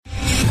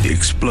the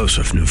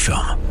explosive new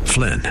film,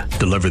 Flynn,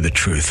 Deliver the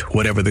Truth,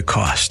 Whatever the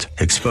Cost,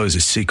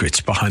 exposes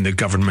secrets behind the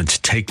government's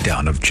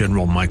takedown of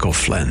General Michael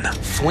Flynn.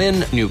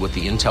 Flynn knew what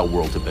the intel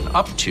world had been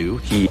up to.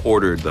 He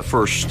ordered the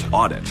first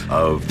audit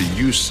of the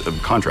use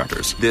of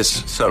contractors.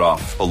 This set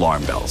off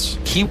alarm bells.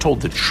 He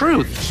told the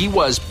truth. He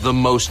was the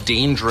most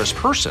dangerous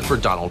person for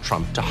Donald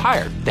Trump to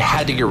hire. They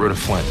had to get rid of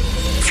Flynn.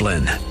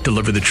 Flynn,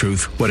 Deliver the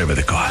Truth, Whatever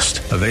the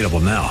Cost. Available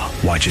now.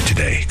 Watch it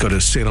today. Go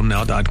to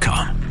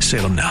salemnow.com.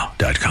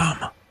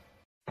 salemnow.com.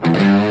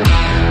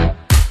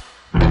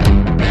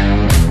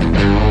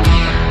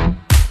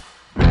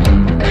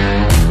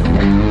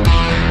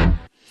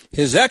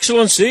 His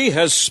Excellency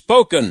has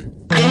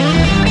spoken.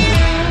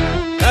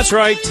 That's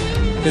right.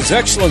 His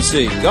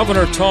Excellency,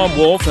 Governor Tom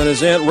Wolf and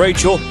his Aunt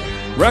Rachel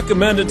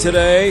recommended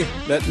today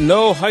that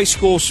no high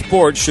school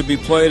sports should be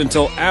played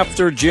until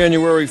after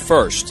January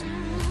 1st.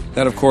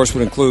 That, of course,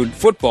 would include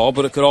football,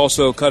 but it could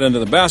also cut into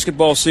the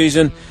basketball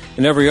season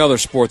and every other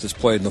sport that's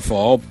played in the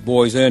fall,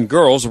 boys and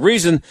girls. The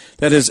reason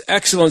that His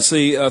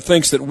Excellency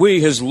thinks that we,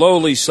 his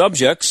lowly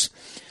subjects,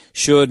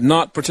 should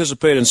not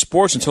participate in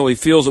sports until he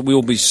feels that we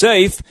will be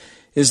safe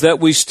is that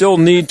we still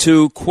need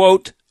to,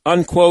 quote,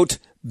 unquote,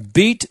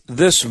 beat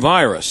this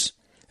virus.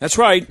 That's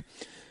right.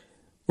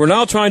 We're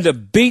now trying to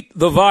beat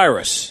the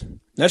virus.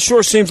 That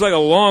sure seems like a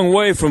long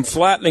way from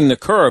flattening the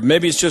curve.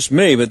 Maybe it's just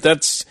me, but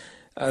that's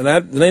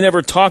they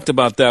never talked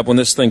about that when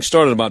this thing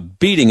started, about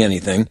beating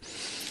anything.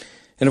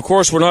 And, of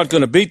course, we're not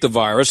going to beat the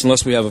virus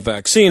unless we have a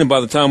vaccine. And by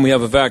the time we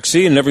have a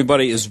vaccine and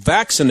everybody is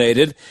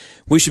vaccinated,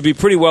 we should be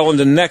pretty well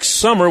into next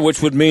summer,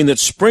 which would mean that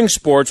spring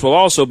sports will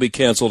also be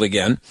canceled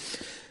again.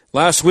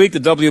 Last week, the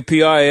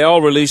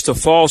WPIAL released a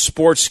fall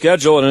sports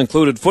schedule and it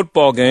included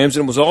football games,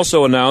 and it was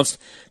also announced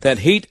that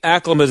heat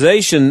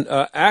acclimatization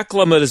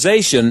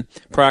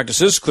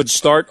practices could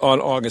start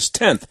on August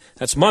 10th.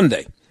 That's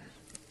Monday.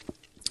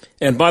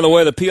 And by the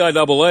way, the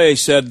PIAA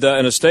said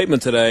in a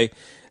statement today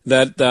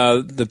that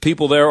the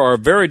people there are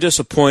very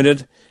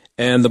disappointed,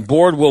 and the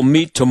board will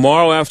meet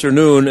tomorrow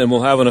afternoon and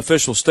will have an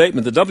official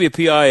statement. The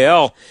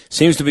WPIAL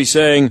seems to be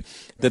saying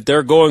that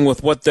they're going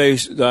with what they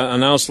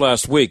announced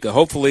last week.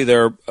 Hopefully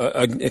they're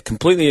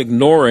completely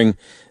ignoring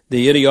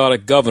the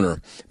idiotic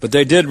governor. But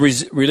they did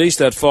release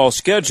that fall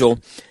schedule,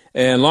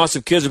 and lots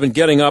of kids have been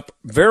getting up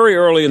very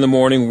early in the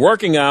morning,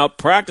 working out,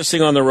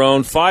 practicing on their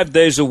own 5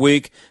 days a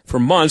week for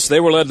months. They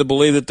were led to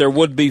believe that there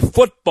would be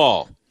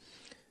football.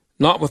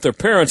 Not with their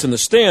parents in the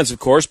stands, of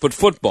course, but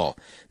football.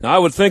 Now, I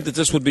would think that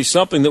this would be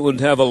something that would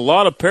have a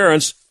lot of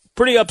parents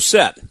pretty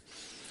upset.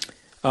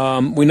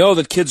 We know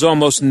that kids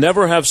almost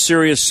never have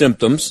serious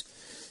symptoms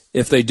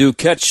if they do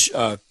catch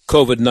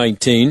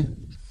COVID-19.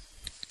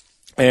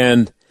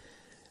 And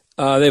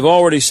they've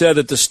already said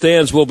that the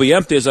stands will be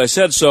empty, as I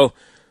said. So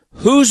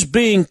who's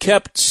being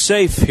kept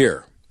safe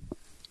here?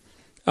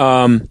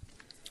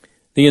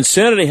 The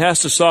insanity has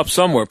to stop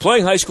somewhere.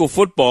 Playing high school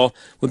football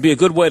would be a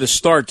good way to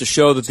start to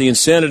show that the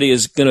insanity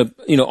is going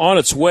to, on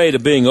its way to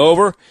being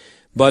over.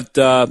 But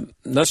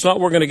that's not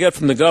what we're going to get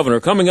from the governor.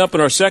 Coming up in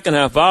our second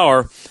half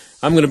hour,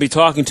 I'm going to be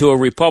talking to a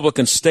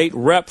Republican state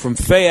rep from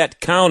Fayette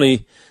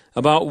County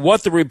about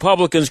what the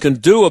Republicans can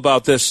do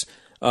about this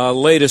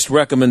latest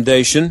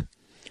recommendation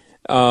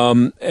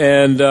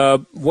and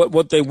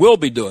what they will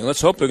be doing.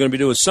 Let's hope they're going to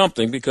be doing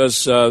something,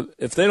 because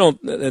if they don't,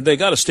 they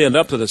got to stand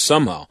up to this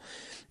somehow.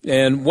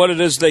 And what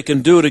it is they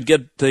can do to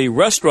get the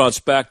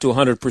restaurants back to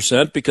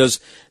 100%, because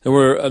there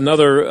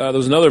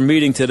was another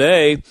meeting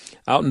today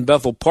out in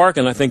Bethel Park,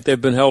 and I think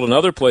they've been held in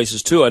other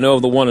places too. I know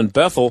of the one in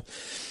Bethel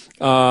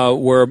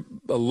where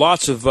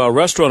lots of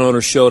restaurant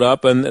owners showed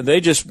up, and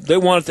they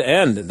want it to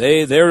end.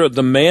 They're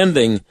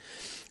demanding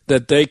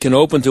that they can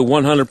open to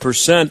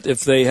 100%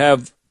 if they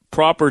have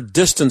proper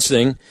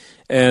distancing,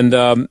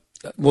 and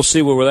we'll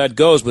see where that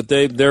goes. But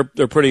they're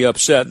pretty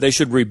upset. They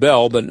should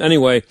rebel. But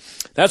anyway,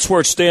 that's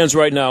where it stands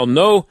right now.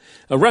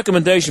 A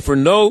recommendation for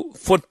no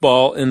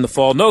football in the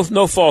fall,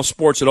 no fall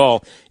sports at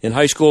all in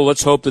high school.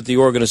 Let's hope that the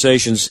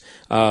organizations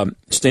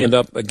stand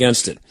up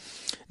against it.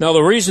 Now,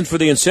 the reason for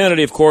the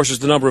insanity, of course, is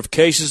the number of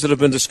cases that have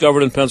been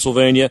discovered in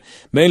Pennsylvania,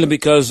 mainly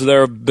because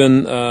there's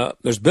been a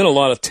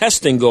lot of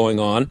testing going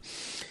on.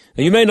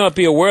 Now, you may not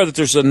be aware that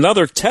there's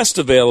another test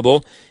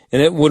available,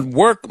 and it would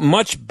work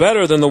much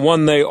better than the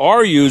one they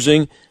are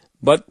using,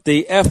 but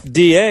the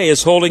FDA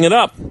is holding it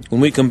up. When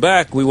we come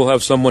back, we will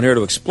have someone here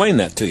to explain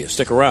that to you.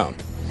 Stick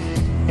around.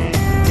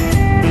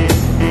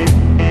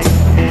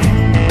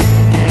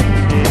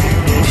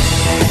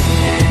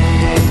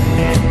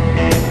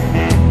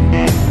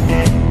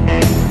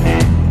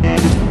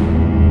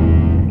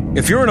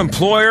 If you're an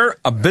employer,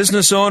 a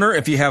business owner,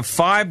 if you have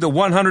 5 to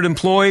 100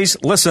 employees,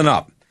 listen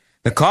up.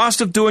 The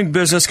cost of doing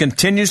business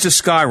continues to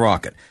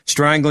skyrocket,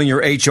 strangling your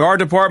HR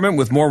department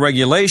with more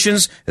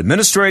regulations,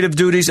 administrative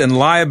duties, and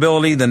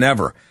liability than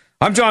ever.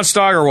 I'm John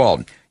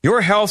Steigerwald.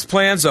 Your health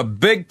plan's a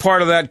big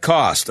part of that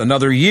cost.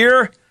 Another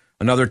year,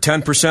 another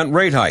 10%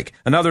 rate hike,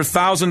 another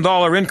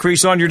 $1,000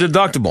 increase on your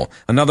deductible,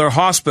 another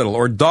hospital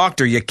or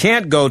doctor you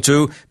can't go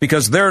to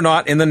because they're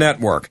not in the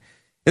network.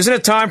 Isn't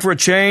it time for a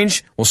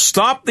change? Well,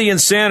 stop the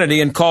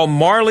insanity and call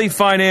Marley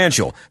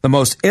Financial, the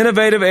most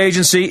innovative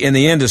agency in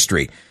the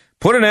industry.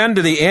 Put an end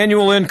to the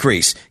annual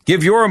increase.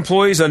 Give your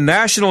employees a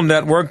national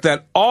network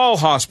that all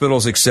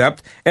hospitals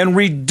accept and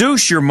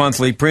reduce your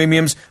monthly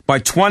premiums by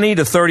 20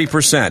 to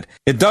 30%.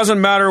 It doesn't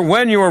matter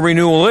when your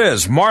renewal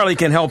is. Marley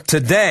can help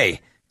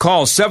today.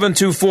 Call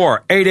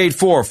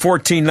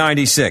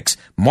 724-884-1496.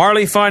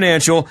 Marley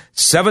Financial,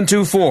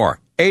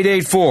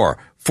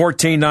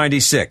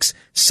 724-884-1496.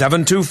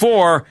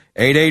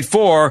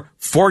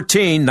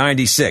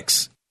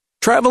 724-884-1496.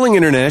 Traveling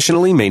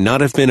internationally may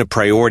not have been a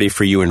priority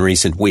for you in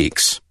recent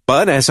weeks.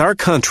 But as our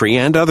country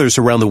and others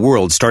around the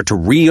world start to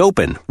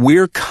reopen,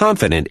 we're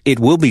confident it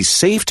will be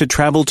safe to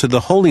travel to the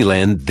Holy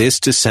Land this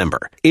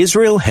December.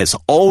 Israel has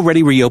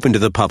already reopened to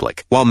the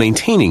public while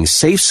maintaining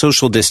safe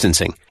social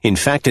distancing. In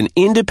fact, an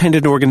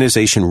independent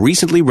organization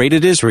recently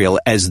rated Israel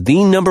as the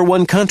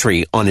 #1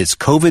 country on its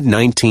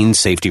COVID-19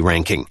 safety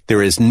ranking.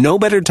 There is no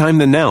better time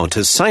than now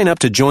to sign up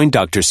to join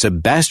Dr.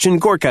 Sebastian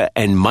Gorka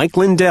and Mike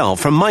Lindell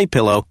from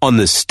MyPillow on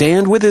the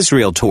Stand with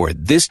Israel tour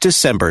this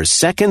December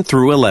 2nd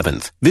through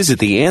 11th. Visit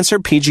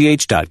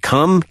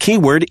theanswerpgh.com,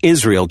 keyword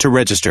Israel to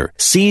register.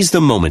 Seize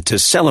the moment to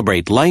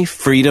celebrate life,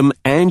 freedom,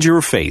 and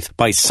your faith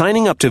by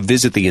signing up to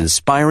visit the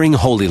inspiring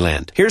Holy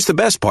Land. Here's the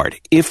best part.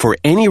 If for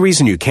any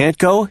reason you can't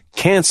go,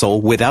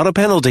 cancel without a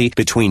penalty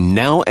between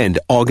now and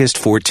August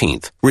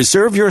 14th.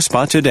 Reserve your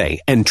spot today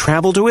and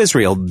travel to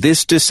Israel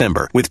this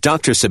December with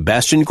Dr.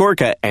 Sebastian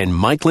Gorka and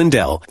Mike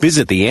Lindell.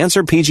 Visit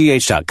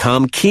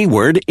theanswerpgh.com,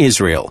 keyword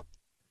Israel.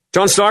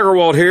 John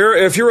Steigerwald here.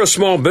 If you're a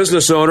small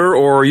business owner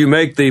or you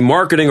make the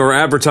marketing or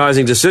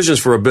advertising decisions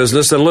for a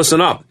business, then listen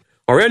up.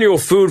 Our annual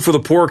Food for the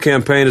Poor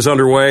campaign is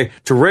underway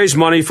to raise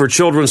money for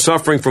children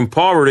suffering from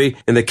poverty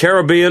in the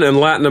Caribbean and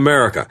Latin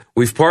America.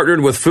 We've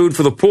partnered with Food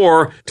for the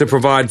Poor to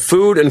provide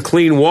food and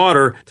clean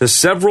water to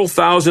several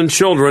thousand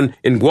children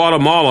in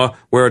Guatemala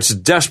where it's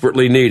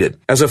desperately needed.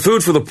 As a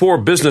Food for the Poor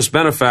business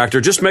benefactor,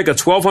 just make a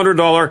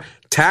 $1,200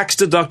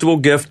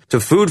 tax-deductible gift to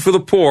Food for the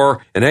Poor,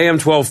 and AM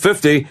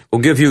 1250 will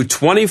give you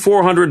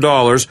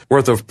 $2,400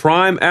 worth of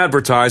prime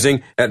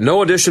advertising at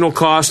no additional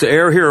cost to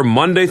air here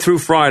Monday through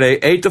Friday,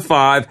 8 to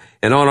 5,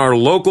 and on our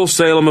local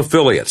Salem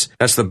affiliates.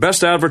 That's the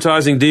best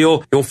advertising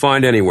deal you'll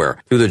find anywhere.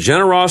 Through the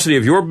generosity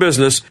of your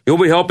business, you'll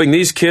be helping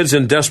these kids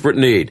in desperate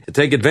need. To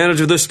take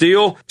advantage of this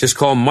deal, just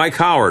call Mike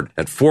Howard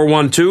at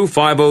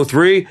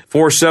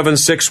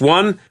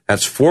 412-503-4761.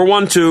 That's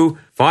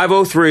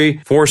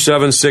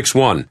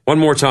 412-503-4761. One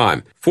more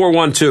time,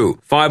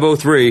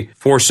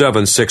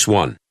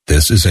 412-503-4761.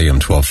 This is AM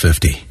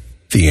 1250,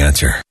 The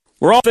Answer.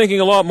 We're all thinking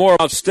a lot more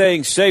about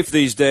staying safe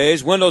these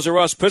days. Windows R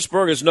Us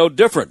Pittsburgh is no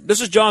different. This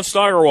is John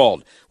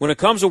Steigerwald. When it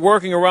comes to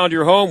working around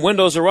your home,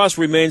 Windows R Us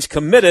remains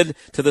committed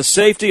to the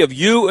safety of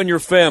you and your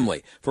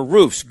family. For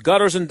roofs,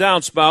 gutters and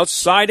downspouts,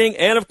 siding,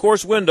 and of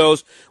course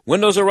windows,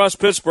 Windows R Us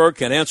Pittsburgh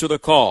can answer the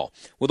call.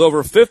 With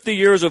over 50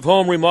 years of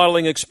home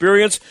remodeling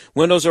experience,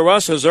 Windows R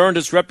Us has earned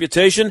its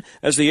reputation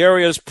as the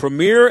area's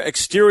premier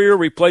exterior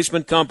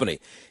replacement company.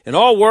 And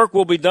all work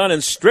will be done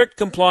in strict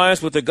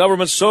compliance with the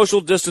government's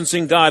social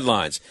distancing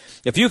guidelines.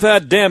 If you've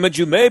had damage,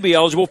 you may be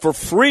eligible for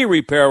free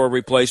repair or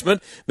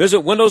replacement. Visit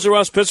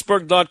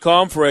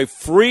WindowsRUsPittsburgh.com for a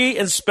free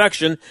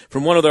inspection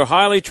from one of their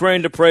highly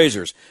trained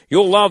appraisers.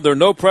 You'll love their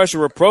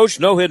no-pressure approach,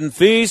 no hidden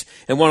fees,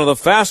 and one of the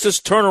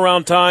fastest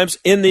turnaround times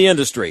in the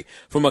industry.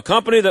 From a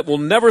company that will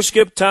never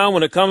skip town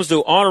when it comes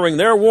to honoring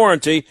their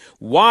warranty,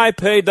 why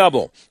pay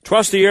double?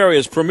 Trust the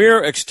area's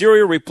premier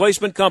exterior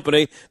replacement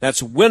company.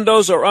 That's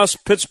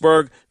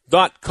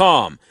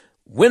WindowsRUsPittsburgh.com.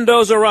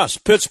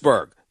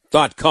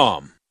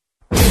 WindowsRUsPittsburgh.com.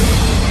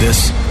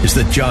 This is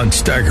the John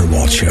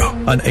Steigerwald Show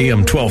on AM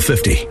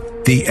 1250,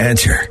 The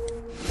Answer.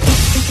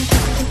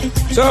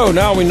 So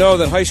now we know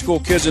that high school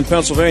kids in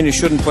Pennsylvania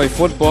shouldn't play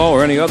football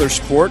or any other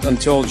sport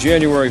until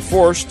January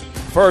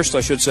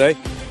 1st,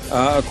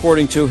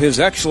 according to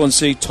His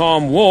Excellency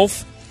Tom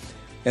Wolf.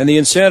 And the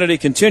insanity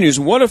continues.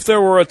 What if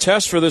there were a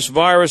test for this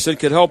virus that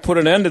could help put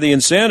an end to the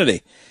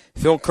insanity?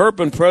 Phil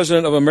Kerpen,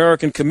 president of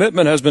American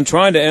Commitment, has been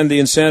trying to end the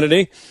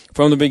insanity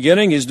from the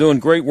beginning. He's doing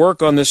great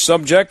work on this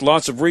subject,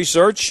 lots of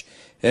research,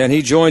 and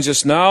he joins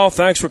us now.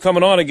 Thanks for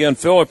coming on again,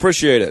 Phil. I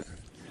appreciate it.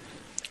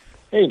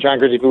 Hey, John,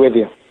 good to be with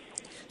you.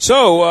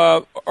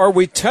 So, are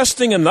we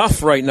testing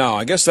enough right now?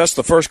 I guess that's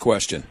the first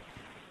question.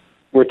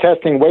 We're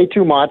testing way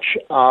too much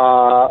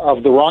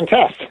of the wrong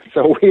test.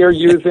 So we are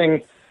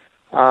using,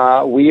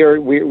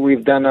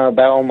 we've done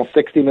about almost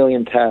 60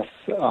 million tests,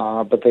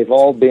 but they've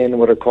all been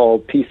what are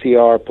called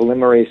PCR,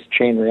 polymerase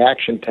chain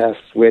reaction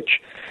tests,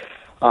 which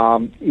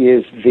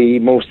is the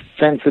most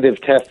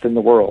sensitive test in the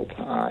world.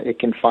 It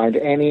can find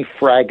any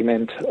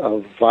fragment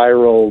of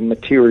viral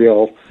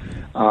material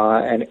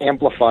and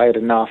amplify it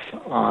enough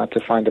to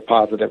find a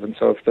positive. And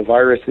so if the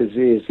virus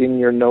is in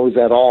your nose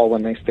at all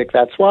when they stick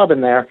that swab in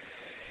there,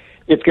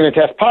 it's going to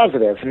test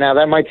positive. Now,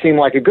 that might seem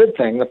like a good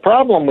thing. The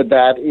problem with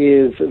that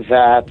is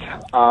that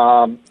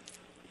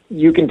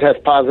you can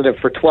test positive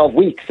for 12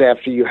 weeks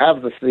after you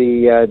have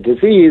the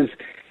disease,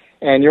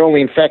 and you're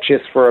only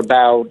infectious for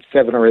about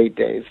 7 or 8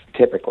 days,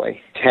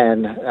 typically.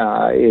 10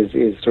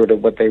 is sort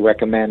of what they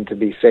recommend to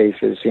be safe,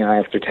 is,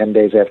 after 10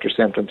 days after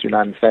symptoms, you're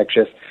not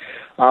infectious.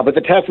 But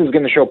the test is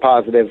going to show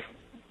positive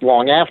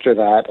long after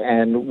that,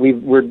 and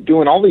we're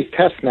doing all these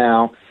tests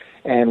now,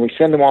 and we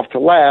send them off to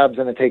labs,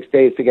 and it takes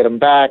days to get them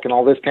back, and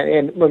all this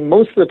and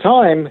most of the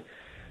time,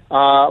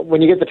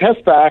 when you get the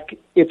test back,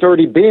 it's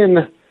already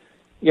been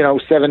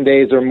 7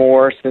 days or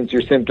more since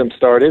your symptoms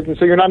started, and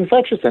so you're not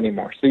infectious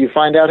anymore. So you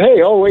find out, hey,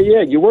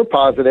 you were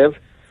positive,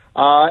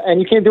 and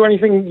you can't do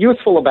anything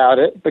useful about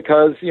it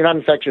because you're not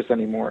infectious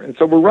anymore. And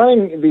so we're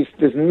running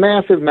this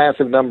massive,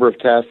 massive number of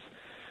tests,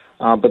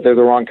 but they're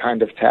the wrong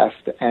kind of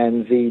test.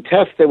 And the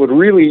test that would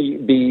really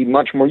be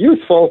much more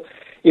useful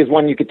is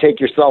one you could take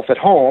yourself at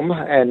home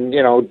and,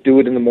 do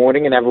it in the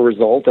morning and have a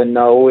result and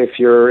know if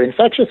you're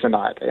infectious or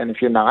not. And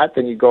if you're not,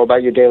 then you go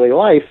about your daily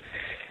life.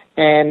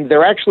 And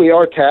there actually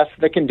are tests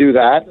that can do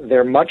that.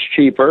 They're much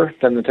cheaper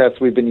than the tests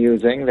we've been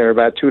using. They're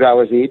about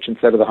 $2 each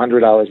instead of the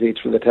 $100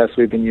 each for the tests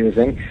we've been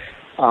using.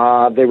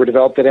 They were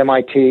developed at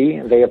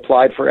MIT. They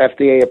applied for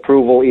FDA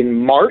approval in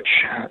March.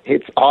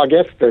 It's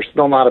August. They're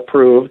still not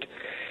approved.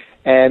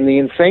 And the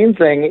insane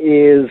thing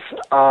is,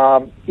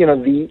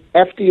 the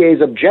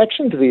FDA's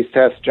objection to these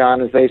tests,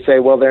 John, is they say,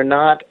 well, they're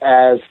not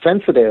as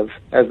sensitive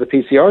as the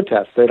PCR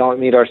tests. They don't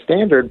meet our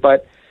standard,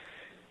 but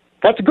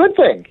that's a good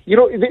thing.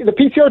 The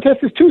PCR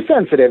test is too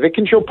sensitive. It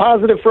can show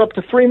positive for up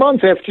to 3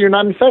 months after you're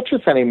not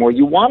infectious anymore.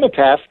 You want a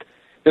test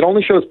that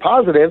only shows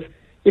positive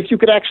if you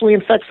could actually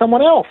infect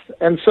someone else.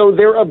 And so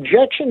their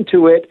objection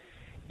to it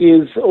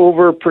is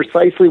over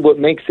precisely what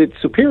makes it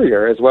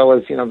superior, as well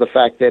as, the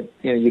fact that,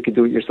 you could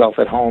do it yourself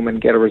at home and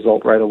get a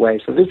result right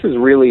away. So this is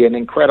really an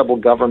incredible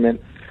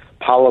government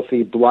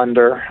policy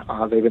blunder.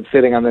 They've been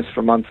sitting on this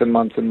for months and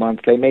months and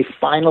months. They may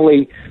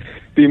finally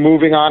be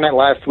moving on it.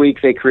 Last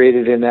week they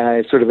created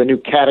sort of a new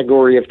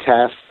category of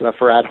tests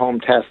for at-home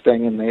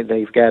testing, and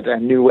they've got a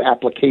new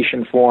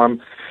application form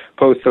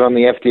posted on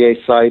the FDA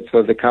site,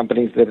 so the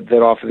companies that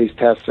offer these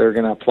tests are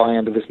going to apply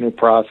under this new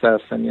process.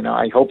 And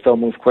I hope they'll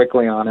move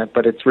quickly on it.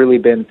 But it's really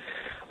been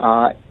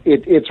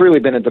it's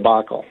really been a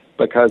debacle,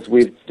 because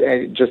we've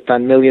just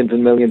done millions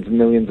and millions and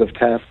millions of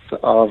tests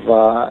of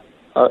a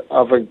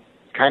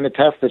kind of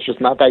test that's just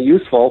not that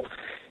useful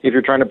if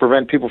you're trying to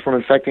prevent people from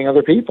infecting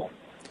other people.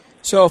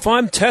 So if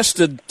I'm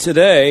tested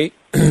today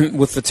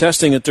with the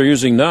testing that they're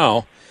using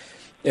now,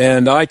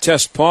 and I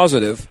test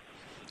positive,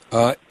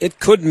 it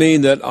could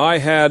mean that I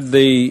had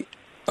the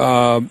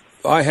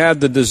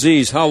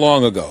disease how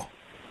long ago?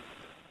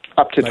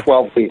 Up to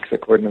 12 weeks,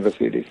 according to the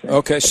CDC.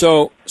 Okay,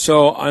 so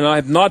and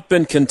I've not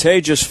been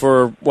contagious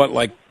for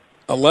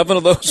 11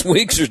 of those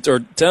weeks or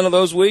 10 of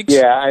those weeks?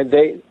 Yeah,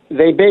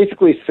 they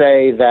basically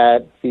say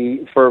that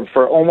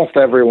for almost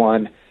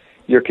everyone,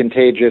 you're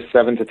contagious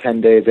 7 to 10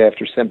 days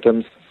after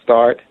symptoms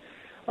start.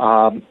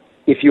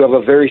 If you have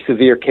a very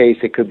severe case,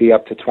 it could be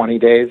up to 20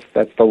 days.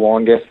 That's the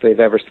longest they've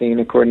ever seen,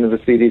 according to the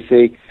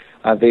CDC.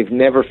 They've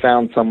never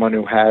found someone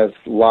who has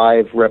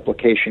live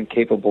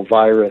replication-capable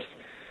virus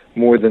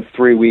more than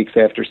 3 weeks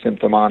after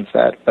symptom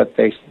onset. But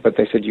they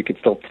said you could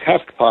still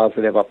test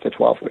positive up to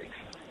 12 weeks.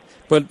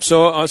 But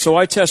so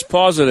I test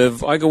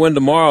positive. I go in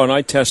tomorrow and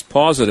I test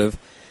positive,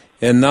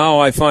 and now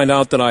I find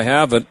out that I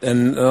have it,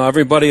 and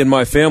everybody in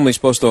my family is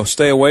supposed to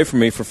stay away from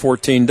me for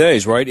 14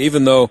 days, right?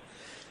 Even though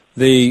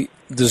the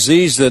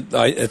disease that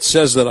it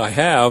says that I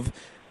have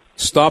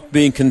stopped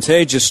being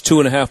contagious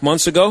 2.5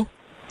 months ago?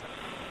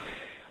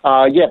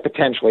 Yeah,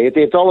 potentially.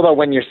 It's all about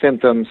when your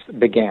symptoms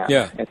began.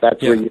 Yeah.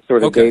 That's where you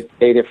sort of date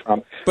it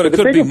from. But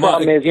the bigger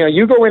problem is,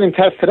 you go in and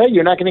test today,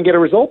 you're not going to get a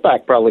result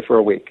back probably for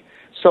a week.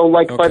 So,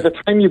 by the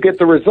time you get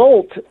the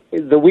result,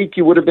 the week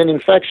you would have been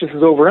infectious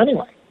is over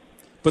anyway.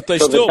 But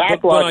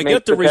but when I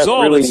get the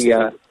result,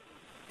 really,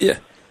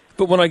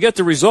 but when I get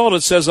the result,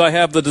 it says I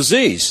have the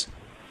disease.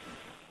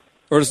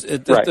 Or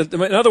right.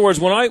 In other words,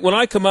 when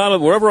I come out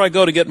of wherever I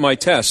go to get my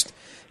test,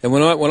 and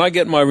when I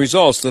get my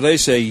results, do they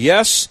say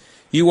yes,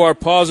 you are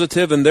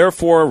positive, and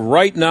therefore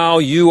right now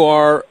you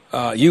have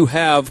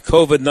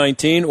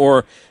COVID-19,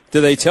 or do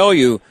they tell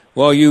you,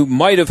 well, you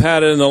might have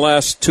had it in the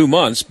last 2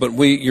 months, but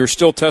you're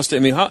still tested? I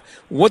mean,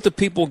 what do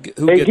people who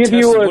get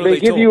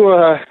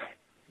tested?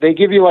 They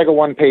give you like a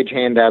one-page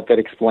handout that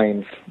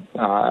explains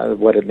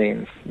what it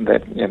means.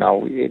 That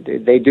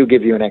they do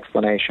give you an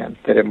explanation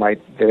that it might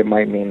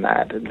mean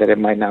that it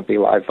might not be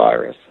live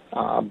virus.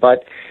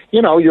 But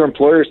your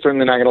employer is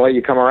certainly not going to let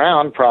you come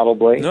around,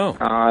 probably. No.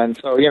 And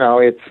so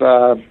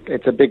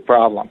it's a big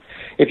problem.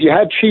 If you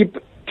had cheap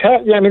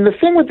tests, the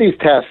thing with these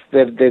tests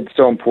that's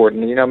so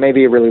important,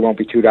 maybe it really won't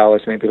be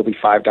 $2, maybe it'll be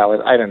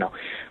 $5. I don't know.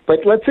 But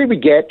let's say we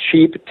get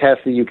cheap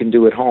tests that you can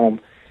do at home.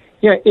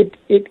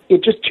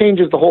 It just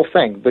changes the whole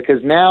thing,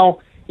 because now,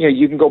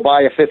 you can go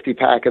buy a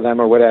 50-pack of them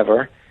or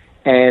whatever,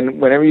 and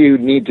whenever you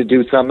need to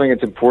do something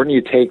that's important,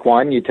 you take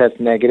one, you test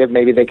negative.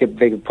 Maybe they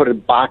could put a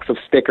box of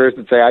stickers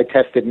that say, I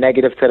tested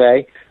negative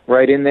today,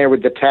 right in there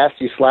with the test.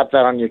 You slap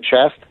that on your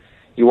chest.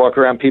 You walk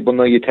around, people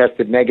know you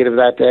tested negative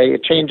that day.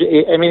 It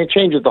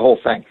changes the whole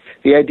thing.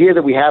 The idea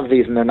that we have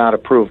these and they're not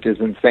approved is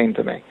insane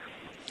to me.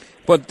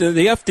 But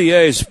the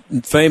FDA is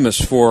famous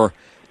for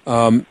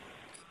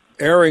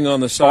erring on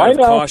the side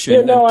of caution.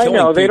 Yeah, no, and I know.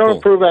 killing They don't people.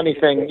 approve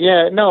anything.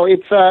 Yeah, no,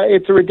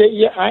 it's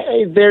ridiculous.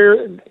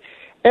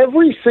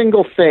 Every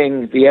single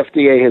thing the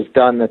FDA has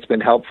done that's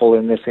been helpful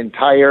in this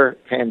entire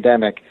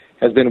pandemic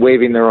has been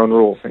waiving their own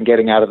rules and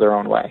getting out of their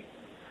own way.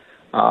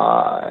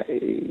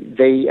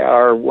 They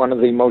are one of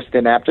the most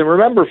inept. And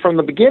remember, from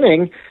the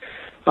beginning,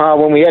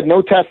 when we had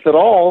no tests at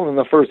all in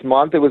the first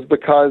month, it was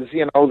because,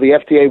 the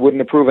FDA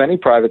wouldn't approve any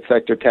private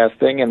sector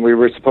testing, and we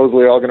were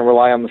supposedly all going to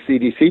rely on the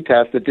CDC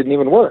test that didn't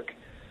even work.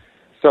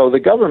 So the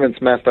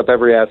government's messed up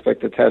every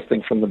aspect of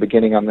testing from the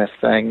beginning on this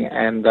thing,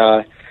 and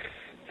the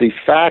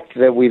fact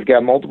that we've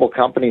got multiple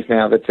companies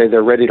now that say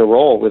they're ready to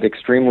roll with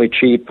extremely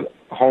cheap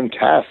home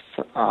tests,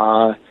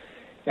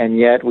 and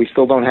yet we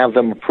still don't have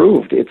them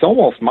approved. It's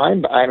almost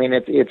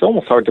it's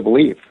almost hard to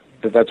believe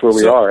that that's where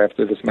we are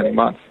after this many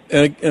months.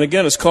 And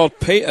again, it's called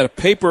a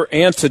paper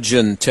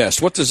antigen test.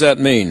 What does that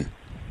mean?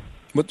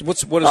 What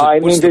is it?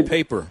 What's the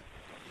paper?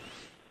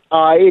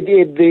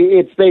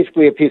 It's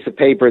basically a piece of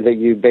paper that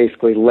you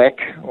basically lick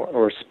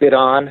or spit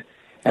on,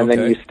 and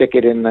then you stick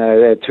it in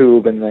the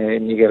tube,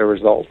 and you get a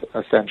result.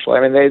 Essentially,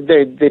 I mean,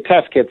 the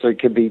test kits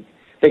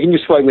they can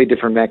use slightly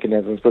different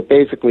mechanisms, but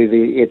basically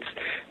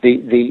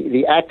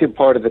the active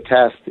part of the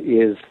test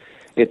is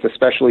it's a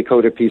specially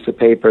coated piece of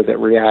paper that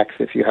reacts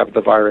if you have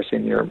the virus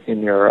in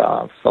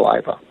your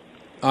saliva.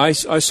 I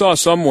saw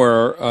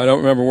somewhere, I don't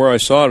remember where I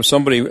saw it,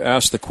 somebody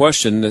asked the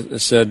question that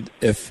said,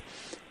 if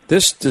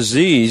this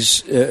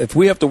disease, if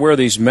we have to wear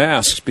these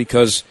masks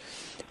because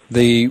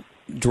the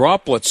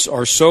droplets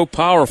are so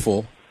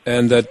powerful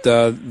and that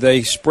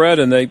they spread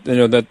and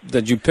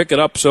that you pick it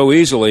up so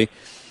easily,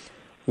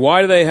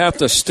 why do they have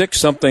to stick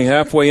something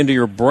halfway into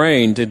your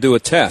brain to do a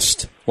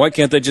test? Why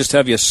can't they just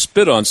have you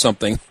spit on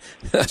something?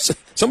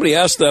 Somebody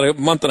asked that a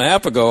month and a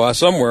half ago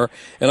somewhere,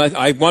 and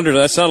I wondered,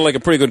 that sounded like a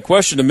pretty good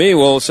question to me.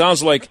 Well, it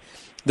sounds like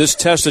this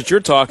test that you're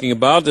talking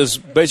about is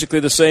basically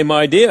the same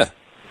idea.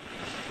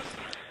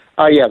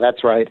 Yeah,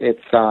 that's right.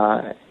 It's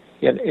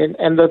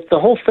and the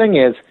whole thing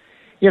is,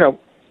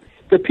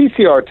 the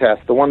PCR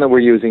test, the one that we're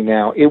using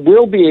now, it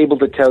will be able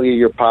to tell you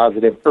you're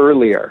positive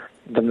earlier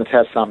than the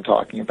tests I'm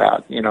talking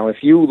about.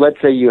 If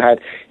let's say you got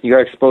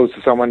exposed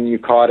to someone and you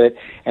caught it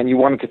and you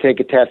wanted to take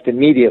a test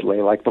immediately,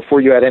 like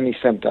before you had any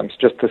symptoms,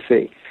 just to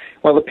see.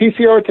 Well, the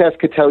PCR test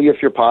could tell you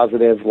if you're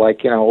positive, 2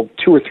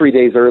 or 3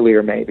 days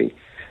earlier maybe,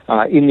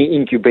 in the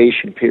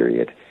incubation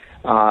period,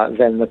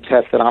 than the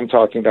test that I'm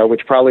talking about,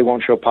 which probably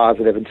won't show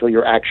positive until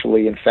you're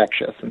actually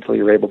infectious, until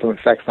you're able to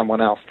infect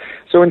someone else.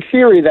 So in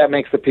theory, that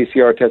makes the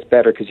PCR test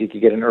better because you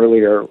could get an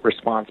earlier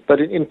response. But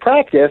in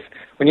practice,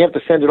 when you have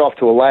to send it off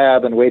to a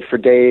lab and wait for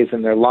days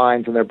and their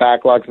lines and their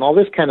backlogs and all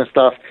this kind of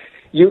stuff,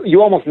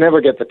 you almost never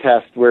get the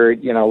test where,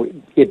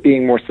 it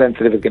being more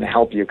sensitive is going to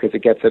help you because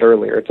it gets it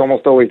earlier. It's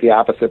almost always the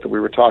opposite that we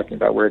were talking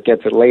about, where it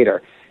gets it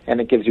later and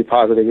it gives you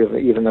positive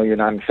even though you're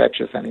not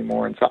infectious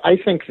anymore. And so I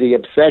think the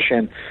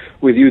obsession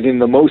with using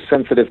the most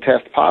sensitive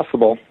test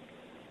possible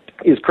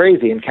is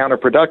crazy and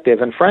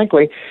counterproductive. And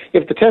frankly,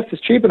 if the test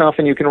is cheap enough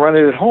and you can run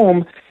it at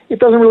home, it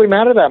doesn't really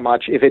matter that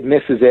much if it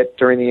misses it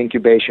during the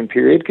incubation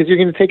period, because you're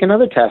going to take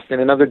another test in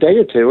another day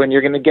or two and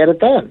you're going to get it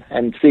then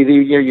and see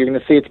you're going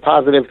to see it's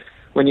positive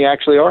when you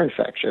actually are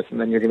infectious, and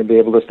then you're going to be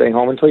able to stay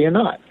home until you're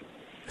not.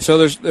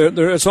 So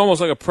it's almost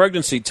like a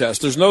pregnancy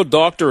test. There's no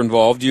doctor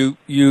involved. You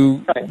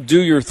Right.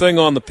 do your thing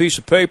on the piece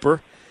of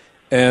paper,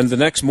 and the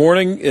next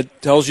morning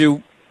it gives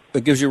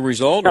you a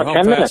result. Or how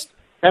 10 fast?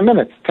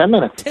 minutes. 10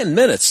 minutes. 10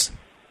 minutes.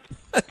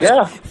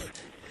 Yeah.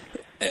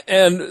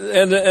 And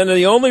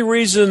the only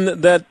reason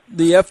that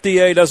the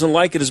FDA doesn't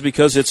like it is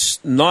because it's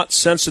not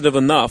sensitive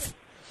enough.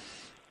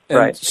 And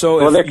right. So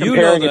well, they're if you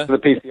comparing know it to the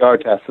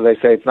PCR test, so they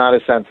say it's not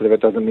as sensitive.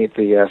 It doesn't meet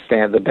the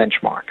the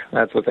benchmark.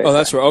 That's what they say. Oh,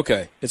 that's right.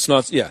 Okay, it's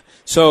not. Yeah.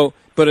 So,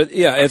 but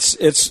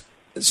it's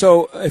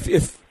so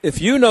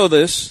if you know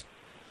this,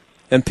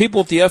 and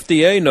people at the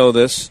FDA know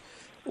this,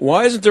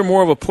 why isn't there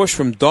more of a push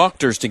from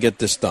doctors to get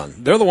this done?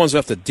 They're the ones who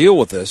have to deal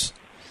with this.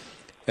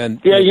 And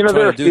yeah,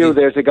 there are a few.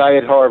 There's a guy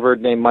at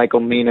Harvard named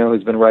Michael Mina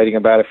who's been writing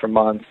about it for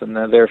months, and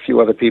there are a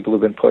few other people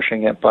who've been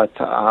pushing it, but.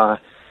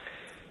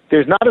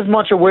 There's not as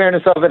much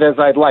awareness of it as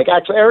I'd like.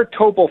 Actually, Eric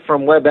Topol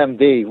from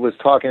WebMD was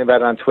talking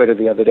about it on Twitter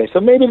the other day. So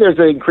maybe there's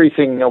an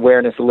increasing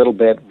awareness a little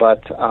bit,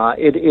 but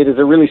it is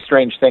a really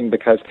strange thing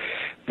because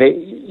they,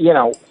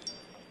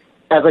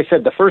 as I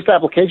said, the first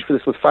application for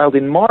this was filed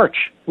in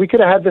March. We could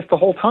have had this the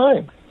whole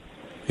time.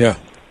 Yeah,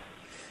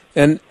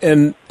 and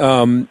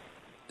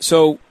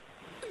so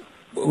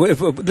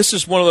if this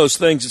is one of those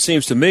things. It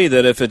seems to me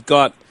that if it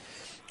got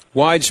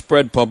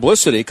widespread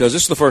publicity, because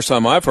this is the first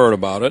time I've heard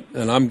about it,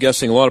 and I'm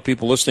guessing a lot of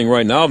people listening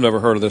right now have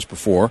never heard of this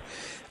before.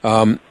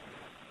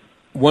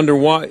 Wonder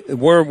why?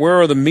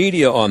 Where are the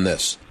media on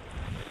this?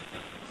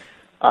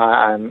 There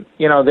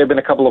have been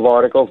a couple of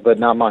articles, but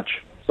not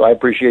much. So I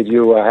appreciate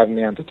you having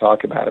me on to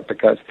talk about it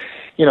because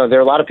there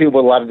are a lot of people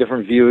with a lot of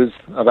different views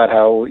about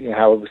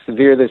how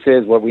severe this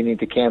is, what we need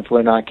to cancel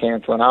or not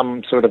cancel, and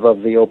I'm sort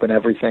of the open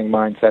everything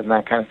mindset and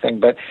that kind of thing.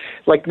 But,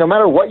 no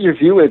matter what your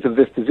view is of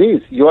this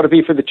disease, you ought to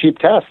be for the cheap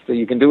test that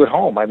you can do at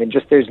home. I mean,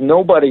 there's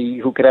nobody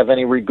who could have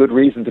any good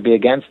reason to be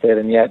against it,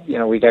 and yet,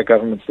 we got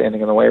government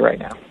standing in the way right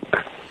now.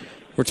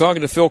 We're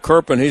talking to Phil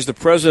Kerpen. He's the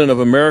president of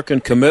American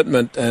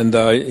Commitment, and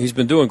he's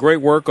been doing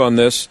great work on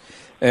this.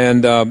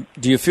 And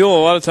do you feel a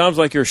lot of times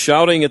like you're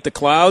shouting at the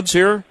clouds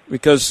here?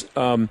 Because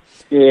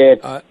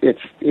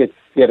it's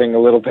getting a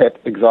little bit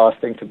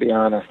exhausting, to be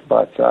honest.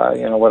 But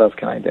what else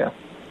can I do?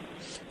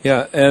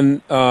 Yeah,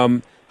 and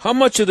how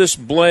much of this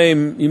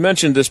blame? You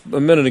mentioned this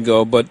a minute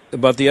ago, but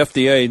about the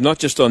FDA, not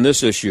just on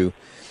this issue,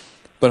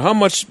 but how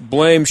much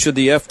blame should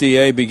the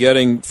FDA be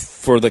getting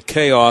for the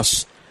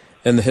chaos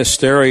and the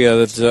hysteria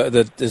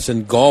that has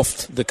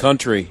engulfed the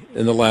country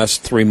in the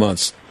last 3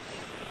 months?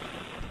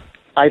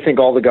 I think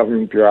all the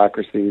government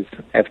bureaucracies,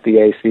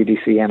 FDA,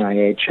 CDC,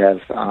 NIH,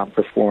 have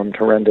performed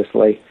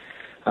horrendously.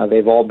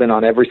 They've all been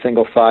on every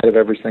single side of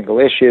every single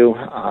issue.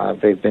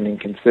 They've been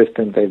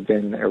inconsistent. They've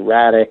been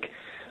erratic.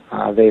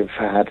 They've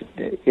had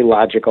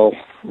illogical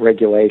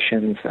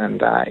regulations,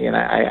 and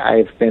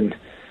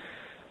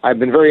I've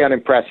been very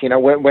unimpressed.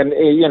 When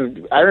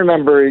I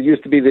remember it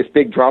used to be this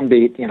big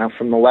drumbeat,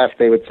 from the left,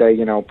 they would say,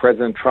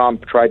 President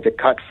Trump tried to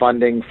cut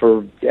funding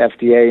for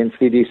FDA and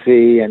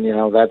CDC, and,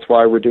 that's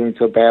why we're doing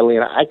so badly.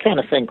 And I kind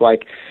of think,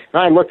 and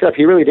I looked up,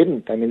 he really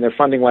didn't. I mean, their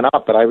funding went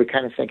up, but I was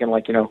kind of thinking,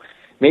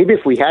 maybe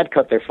if we had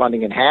cut their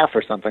funding in half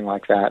or something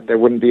like that, there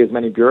wouldn't be as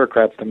many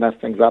bureaucrats to mess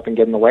things up and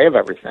get in the way of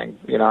everything.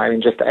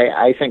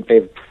 I think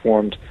they've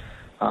performed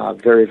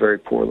very, very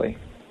poorly.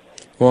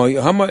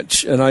 Well, how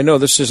much, and I know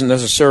this isn't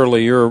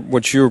necessarily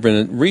what you've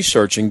been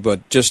researching,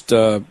 but just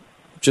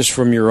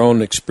from your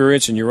own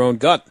experience and your own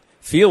gut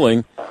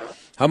feeling,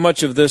 how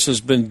much of this has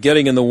been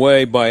getting in the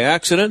way by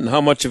accident, and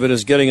how much of it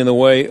is getting in the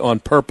way on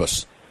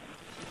purpose?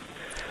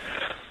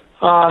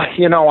 I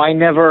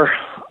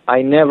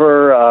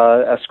never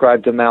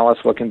ascribe to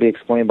malice what can be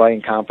explained by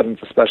incompetence,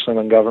 especially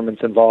when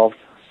government's involved.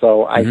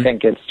 So I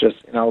think it's just,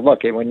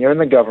 look, when you're in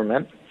the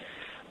government,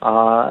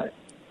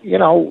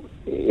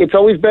 it's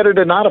always better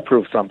to not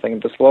approve something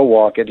and to slow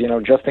walk it,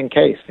 just in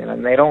case.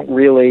 And they don't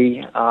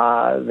really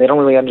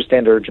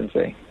understand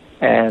urgency.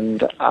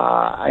 And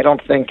I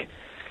don't think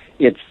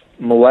it's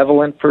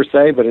malevolent per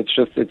se, but it's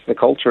the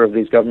culture of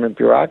these government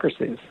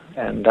bureaucracies.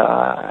 And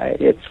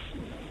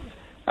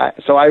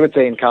so I would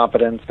say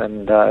incompetence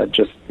and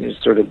just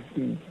sort of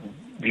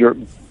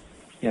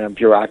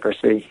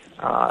bureaucracy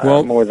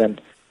more than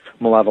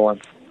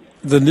malevolence.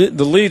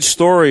 The lead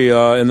story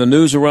in the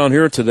news around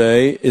here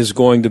today is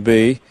going to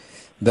be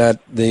that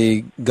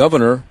the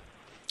governor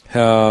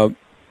had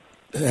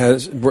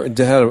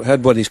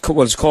what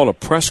is called a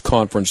press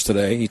conference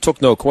today. He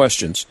took no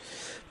questions,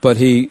 but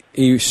he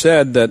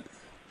said that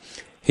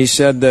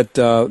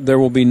there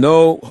will be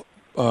no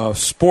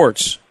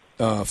sports,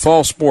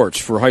 fall sports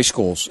for high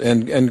schools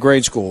and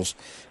grade schools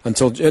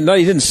until. No,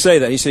 he didn't say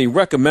that. He said he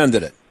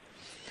recommended it.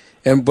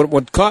 But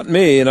what caught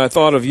me, and I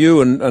thought of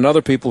you and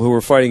other people who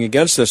were fighting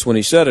against this when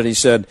he said it, he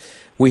said,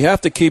 we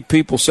have to keep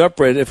people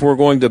separated if we're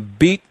going to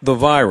beat the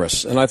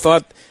virus. And I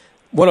thought,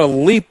 what a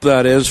leap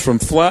that is from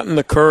flatten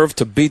the curve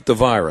to beat the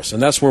virus. And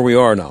that's where we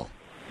are now.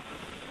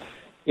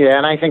 Yeah,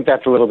 and I think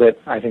that's a little bit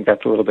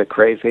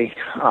crazy.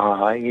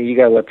 You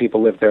got to let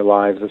people live their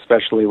lives,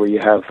 especially where you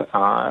have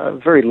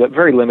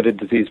very limited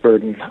disease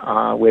burden.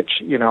 Which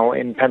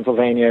in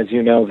Pennsylvania, as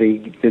you know, the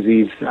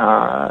disease,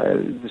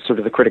 sort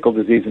of the critical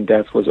disease and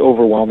deaths, was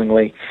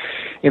overwhelmingly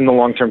in the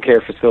long-term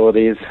care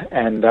facilities.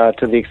 And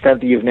to the extent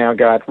that you've now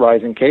got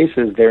rising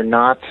cases, they're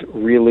not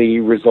really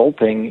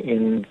resulting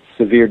in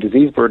severe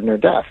disease burden or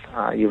death.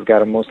 You've got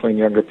them mostly in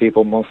younger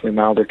people, mostly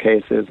milder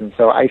cases. And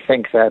so I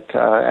think that,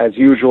 as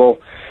usual,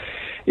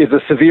 is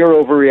a severe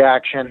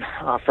overreaction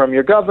from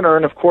your governor.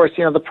 And, of course,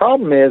 the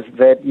problem is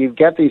that you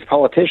get these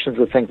politicians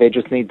who think they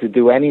just need to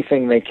do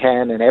anything they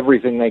can and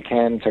everything they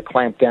can to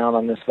clamp down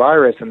on this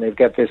virus, and they've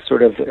got this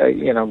sort of,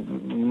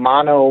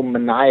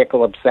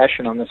 monomaniacal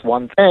obsession on this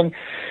one thing,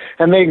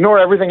 and they ignore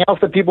everything else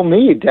that people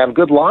need to have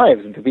good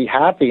lives and to be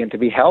happy and to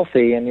be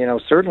healthy. And,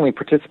 certainly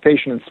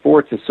participation in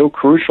sports is so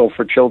crucial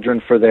for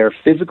children, for their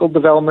physical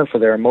development, for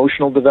their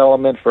emotional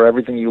development, for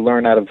everything you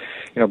learn out of,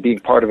 being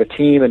part of a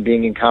team and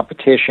being in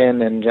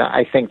competition. And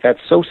I think that's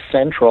so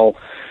central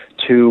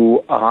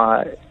to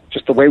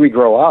just the way we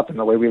grow up and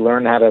the way we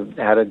learn how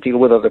to deal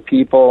with other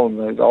people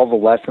and all the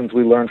lessons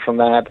we learn from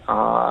that,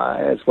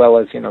 as well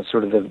as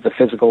sort of the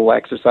physical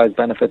exercise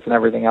benefits and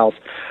everything else.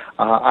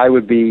 I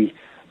would be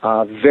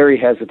very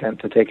hesitant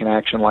to take an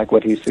action like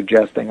what he's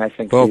suggesting. I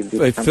think. Well,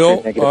 hey,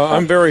 Phil,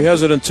 I'm very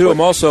hesitant too. I'm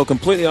also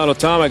completely out of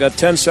time. I got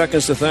 10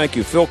 seconds to thank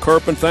you, Phil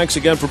Kerpen. Thanks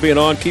again for being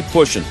on. Keep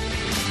pushing.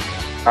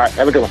 All right,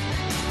 have a good one.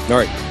 All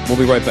right, we'll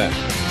be right back.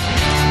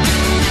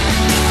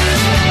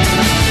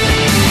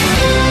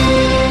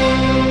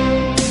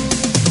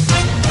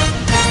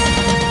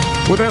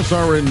 With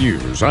SRN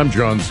News, I'm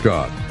John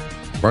Scott.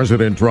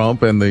 President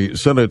Trump and the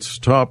Senate's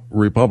top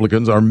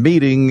Republicans are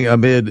meeting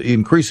amid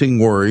increasing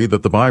worry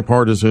that the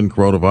bipartisan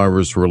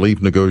coronavirus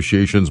relief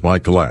negotiations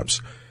might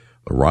collapse.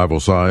 The rival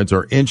sides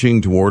are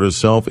inching toward a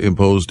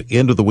self-imposed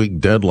end-of-the-week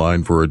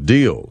deadline for a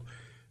deal.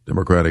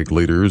 Democratic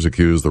leaders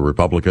accuse the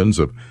Republicans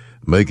of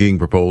making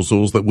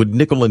proposals that would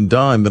nickel and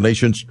dime the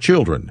nation's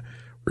children.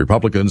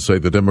 Republicans say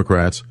the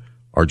Democrats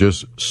are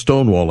just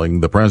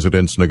stonewalling the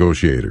president's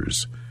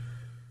negotiators.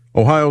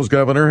 Ohio's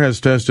governor has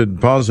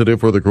tested positive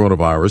for the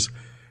coronavirus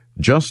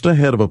just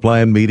ahead of a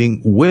planned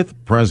meeting with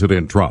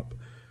President Trump.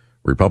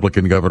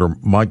 Republican Governor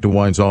Mike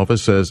DeWine's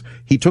office says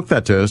he took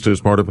that test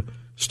as part of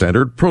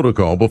standard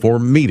protocol before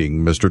meeting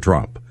Mr.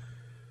 Trump.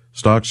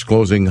 Stocks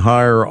closing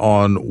higher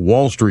on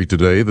Wall Street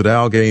today. The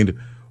Dow gained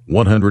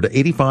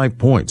 185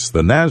 points.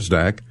 The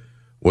Nasdaq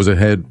was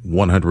ahead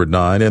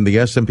 109 and the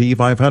S&P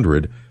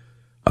 500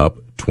 up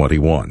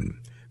 21.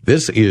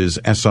 This is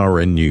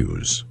SRN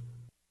News.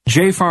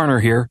 Jay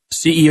Farner here,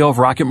 CEO of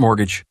Rocket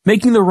Mortgage.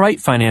 Making the right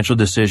financial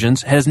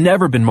decisions has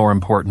never been more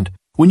important.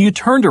 When you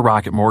turn to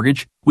Rocket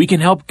Mortgage, we can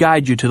help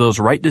guide you to those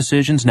right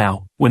decisions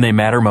now, when they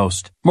matter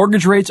most.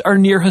 Mortgage rates are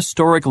near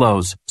historic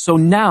lows, so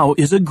now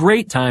is a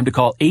great time to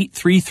call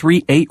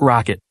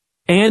 8338-ROCKET.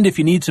 And if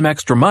you need some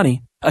extra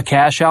money, a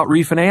cash-out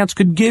refinance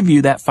could give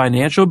you that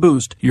financial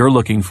boost you're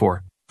looking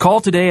for. Call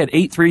today at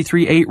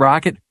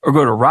 8338-ROCKET or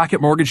go to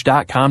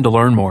rocketmortgage.com to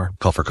learn more.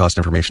 Call for cost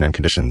information and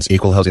conditions.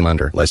 Equal housing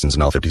lender. Licensed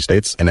in all 50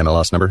 states. And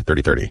MLS number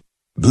 3030.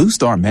 Blue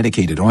Star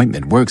medicated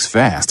ointment works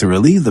fast to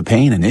relieve the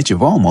pain and itch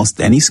of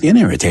almost any skin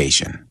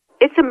irritation.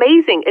 It's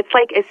amazing. It's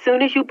like as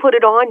soon as you put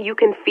it on, you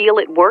can feel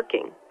it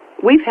working.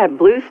 We've had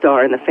Blue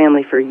Star in the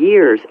family for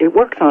years. It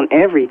works on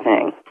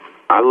everything.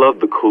 I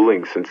love the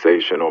cooling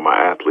sensation on my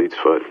athlete's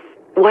foot.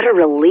 What a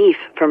relief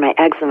for my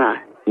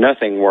eczema.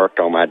 Nothing worked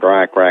on my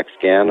dry, cracked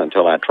skin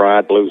until I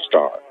tried Blue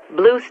Star.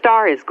 Blue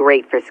Star is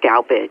great for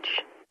scalp itch.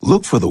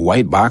 Look for the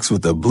white box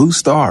with the Blue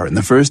Star in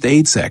the first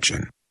aid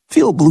section.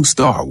 Feel Blue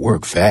Star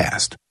work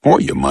fast, or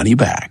your money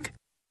back.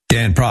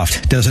 Dan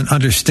Proft doesn't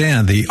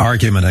understand the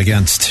argument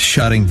against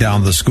shutting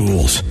down the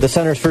schools. The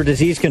Centers for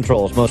Disease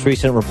Control's most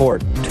recent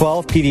report,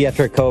 12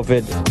 pediatric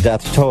COVID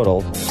deaths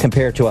total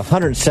compared to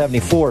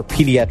 174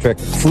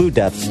 pediatric flu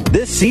deaths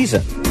this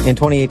season. In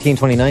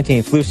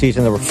 2018-2019 flu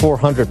season, there were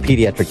 400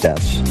 pediatric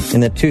deaths.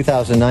 In the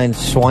 2009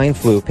 swine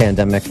flu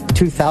pandemic,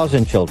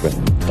 2,000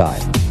 children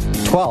died.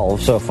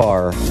 12 so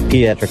far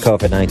pediatric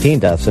COVID-19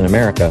 deaths in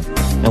America,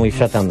 and we've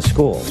shut down the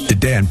schools. The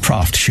Dan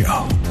Proft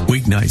Show,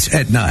 weeknights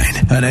at 9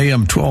 on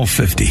AM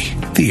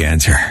 1250. The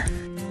Answer.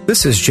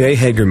 This is Jay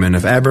Hagerman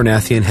of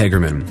Abernathy &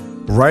 Hagerman.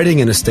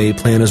 Writing an estate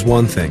plan is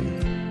one thing.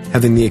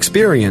 Having the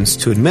experience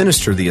to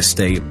administer the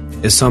estate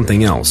is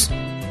something else.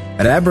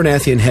 At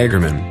Abernathy &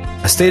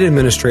 Hagerman, estate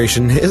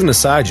administration isn't a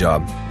side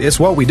job. It's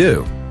what we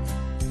do.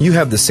 You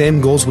have the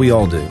same goals we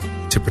all do,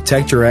 to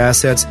protect your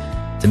assets,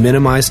 to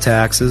minimize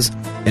taxes,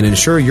 and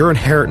ensure your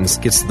inheritance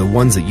gets to the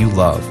ones that you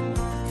love.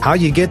 How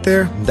you get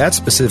there, that's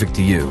specific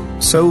to you.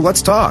 So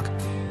let's talk.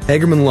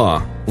 Hagerman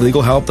Law.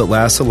 Legal help that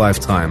lasts a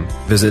lifetime.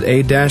 Visit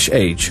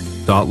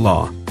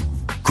a-h.law.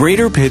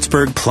 Greater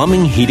Pittsburgh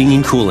Plumbing, Heating,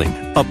 and Cooling,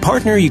 a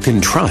partner you can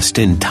trust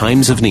in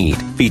times of need,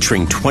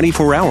 featuring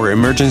 24-hour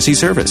emergency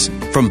service.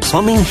 From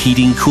plumbing,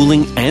 heating,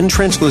 cooling, and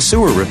trenchless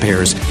sewer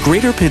repairs,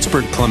 Greater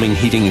Pittsburgh Plumbing,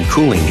 Heating, and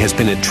Cooling has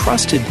been a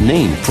trusted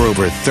name for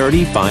over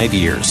 35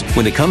 years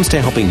when it comes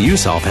to helping you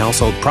solve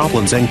household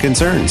problems and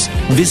concerns.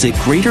 Visit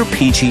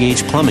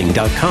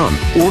GreaterPGHPlumbing.com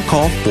or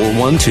call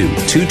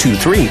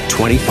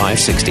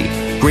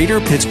 412-223-2560. Greater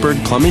Pittsburgh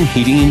Plumbing,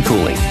 Heating, and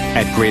Cooling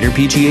at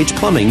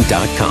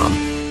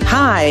GreaterPGHPlumbing.com.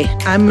 Hi,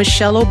 I'm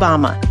Michelle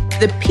Obama.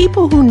 The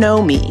people who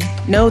know me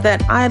know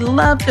that I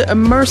love to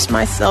immerse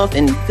myself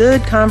in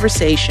good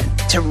conversation,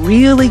 to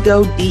really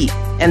go deep.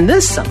 And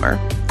this summer,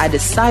 I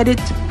decided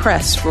to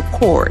press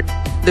record.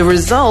 The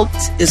result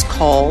is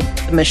called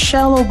the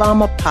Michelle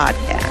Obama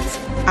Podcast.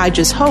 I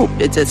just hope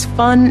it's as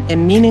fun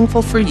and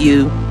meaningful for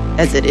you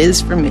as it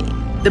is for me.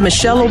 The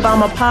Michelle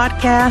Obama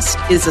Podcast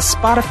is a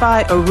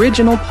Spotify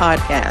original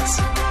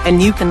podcast,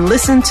 and you can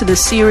listen to the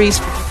series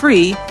for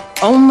free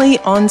only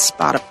on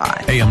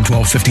Spotify. AM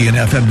 1250 and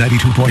FM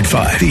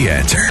 92.5. The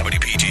Answer.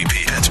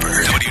 WPGP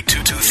Pittsburgh.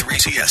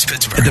 W223CS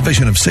Pittsburgh. A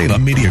division of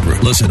Salem Media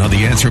Group. Listen on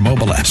the Answer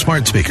mobile app,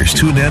 smart speakers,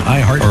 TuneIn,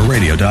 iHeart, or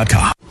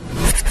radio.com.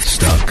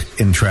 Stuck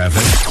in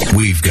traffic?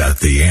 We've got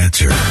the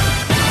answer.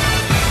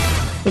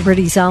 We're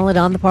pretty solid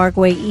on the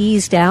Parkway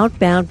East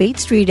outbound Bate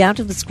Street out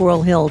to the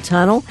Squirrel Hill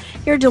Tunnel.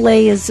 Your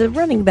delay is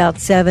running about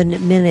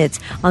 7 minutes.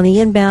 On the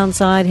inbound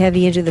side,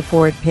 heavy into the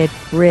Fort Pitt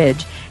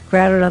Bridge.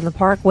 Crowded on the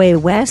Parkway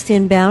West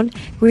inbound,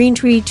 Green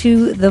Tree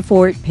to the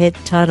Fort Pitt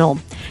Tunnel.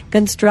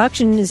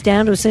 Construction is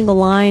down to a single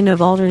line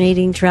of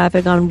alternating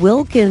traffic on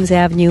Wilkins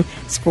Avenue,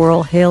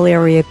 Squirrel Hill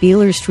area,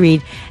 Beeler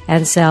Street,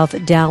 and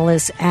South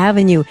Dallas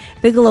Avenue.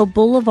 Bigelow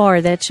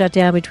Boulevard, that's shut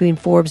down between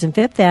Forbes and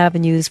Fifth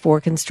Avenues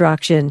for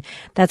construction.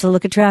 That's a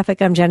look at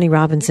traffic. I'm Jenny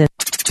Robinson.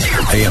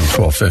 AM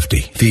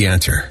 1250, The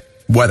Answer.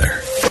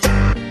 Weather.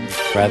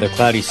 Rather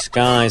cloudy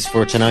skies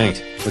for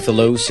tonight with a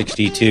low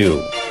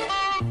 62.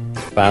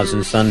 Clouds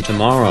and sun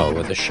tomorrow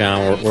with a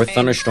shower or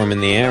thunderstorm in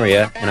the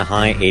area and a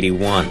high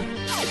 81.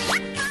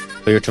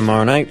 Clear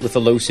tomorrow night with a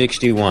low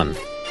 61.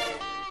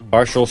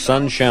 Partial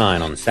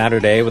sunshine on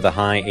Saturday with a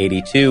high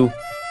 82.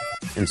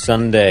 And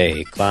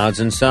Sunday,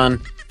 clouds and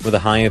sun with a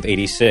high of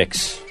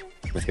 86.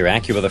 With your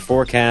AccuWeather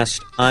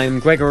forecast, I'm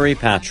Gregory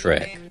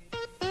Patrick.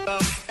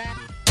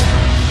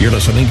 You're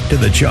listening to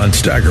the John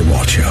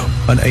Steigerwald Show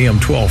on AM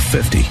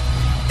 1250.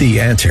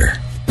 The Answer.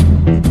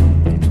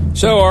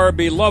 So our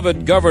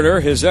beloved governor,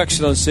 His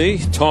Excellency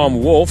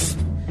Tom Wolf,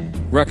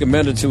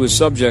 recommended to his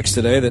subjects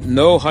today that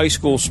no high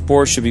school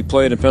sports should be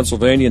played in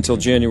Pennsylvania until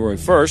January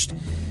 1st.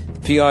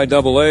 The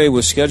PIAA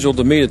was scheduled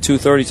to meet at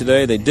 2:30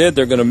 today. They did.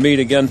 They're going to meet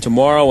again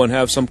tomorrow and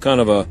have some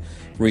kind of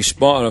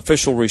an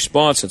official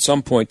response at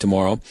some point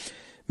tomorrow.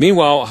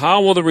 Meanwhile,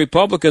 how will the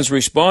Republicans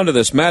respond to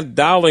this? Matt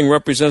Dowling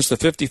represents the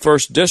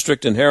 51st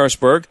District in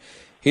Harrisburg.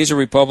 He's a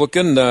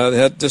Republican.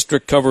 That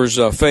district covers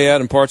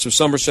Fayette and parts of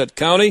Somerset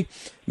County.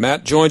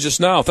 Matt joins us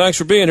now. Thanks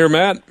for being here,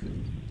 Matt.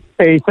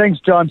 Hey, thanks,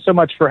 John, so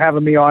much for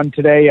having me on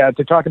today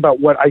to talk about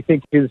what I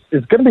think is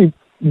going to be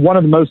one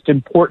of the most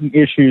important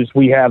issues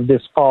we have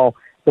this fall.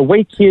 The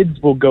way kids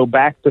will go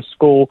back to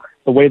school,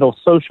 the way they'll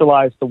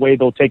socialize, the way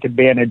they'll take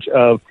advantage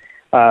of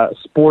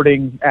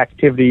sporting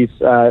activities.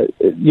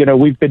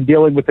 We've been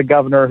dealing with the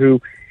governor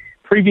who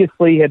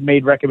previously had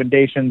made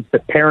recommendations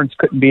that parents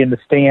couldn't be in the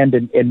stand,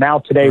 and now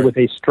today with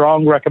a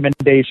strong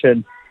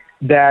recommendation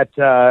that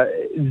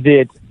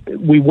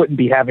we wouldn't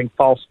be having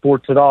fall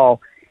sports at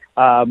all.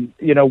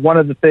 One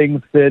of the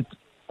things that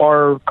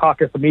our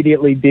caucus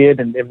immediately did,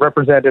 and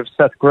Representative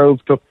Seth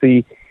Grove took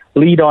the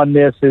lead on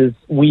this, is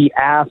we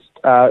asked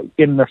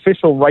in an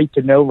official right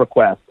to know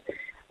request,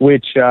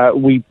 which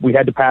we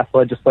had to pass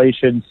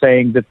legislation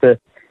saying that the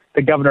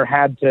governor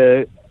had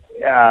to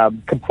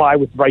comply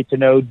with right to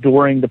know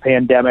during the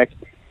pandemic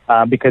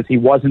because he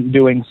wasn't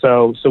doing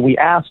so. So we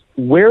asked,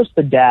 where's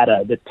the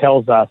data that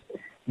tells us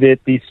that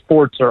these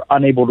sports are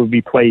unable to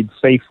be played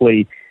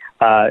safely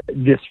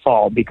this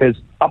fall? Because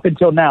up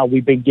until now,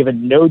 we've been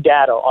given no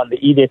data on the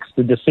edicts,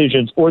 the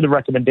decisions, or the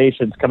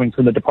recommendations coming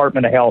from the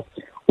Department of Health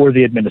or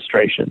the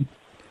administration.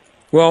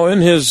 Well,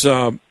 in his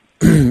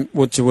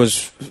which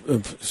was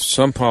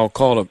somehow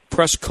called a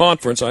press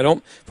conference,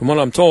 from what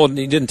I'm told,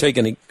 he didn't take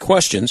any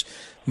questions,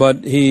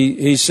 but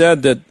he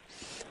said that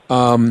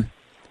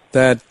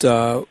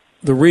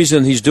the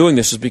reason he's doing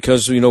this is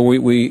because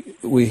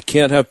we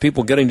can't have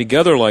people getting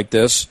together like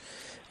this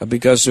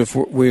because if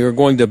we are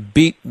going to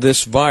beat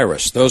this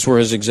virus. Those were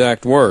his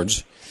exact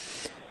words.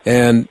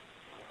 And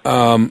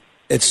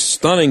it's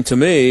stunning to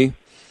me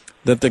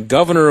that the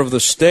governor of the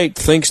state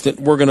thinks that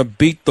we're going to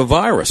beat the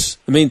virus.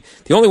 I mean,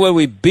 the only way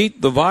we beat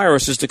the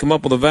virus is to come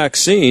up with a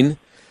vaccine.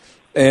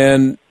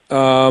 And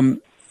what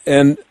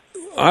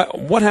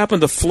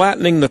happened to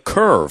flattening the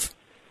curve?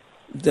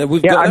 That's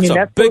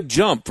a big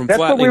jump from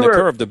flattening the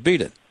curve to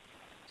beat it.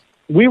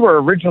 We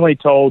were originally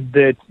told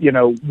that,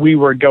 we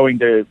were going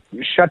to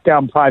shut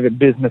down private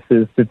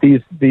businesses, that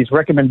these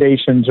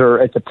recommendations,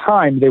 or at the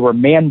time they were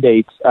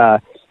mandates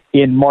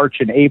in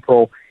March and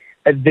April,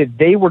 that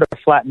they were to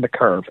flatten the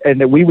curve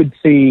and that we would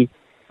see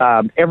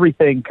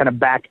everything kind of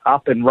back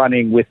up and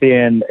running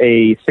within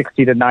a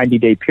 60 to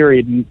 90-day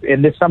period.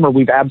 And this summer,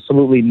 we've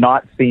absolutely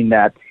not seen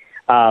that.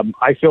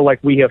 I feel like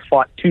we have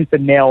fought tooth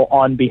and nail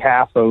on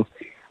behalf of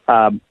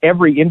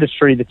every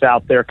industry that's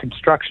out there,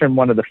 construction,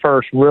 one of the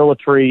first,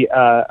 realty,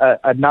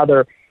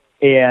 another,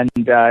 and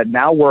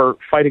now we're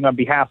fighting on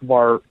behalf of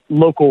our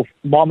local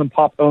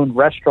mom-and-pop owned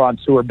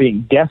restaurants who are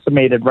being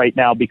decimated right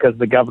now because of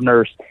the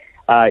governor's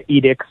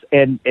edicts,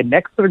 and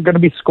next are going to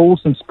be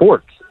schools and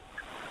sports.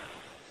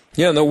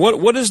 Yeah, now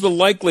what is the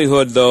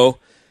likelihood, though,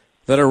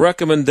 that a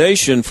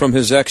recommendation from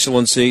His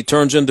Excellency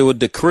turns into a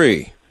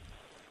decree?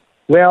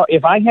 Well,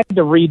 if I had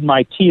to read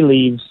my tea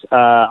leaves,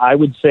 I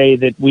would say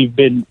that we've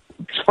been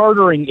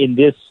chartering in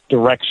this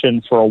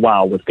direction for a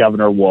while with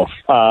Governor Wolf.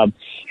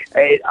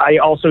 I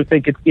also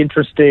think it's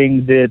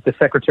interesting that the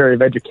Secretary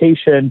of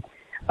Education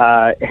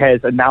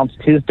has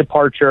announced his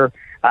departure.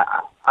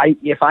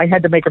 If I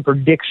had to make a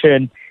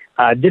prediction,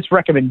 this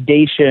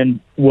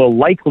recommendation will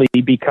likely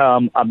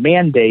become a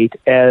mandate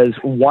as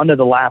one of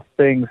the last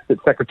things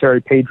that Secretary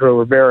Pedro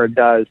Rivera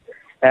does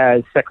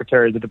as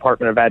Secretary of the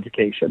Department of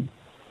Education.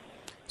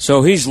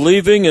 So he's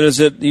leaving, and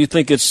you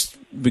think it's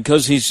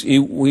because he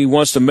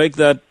wants to make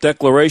that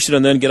declaration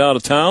and then get out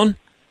of town?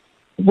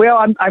 Well,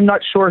 I'm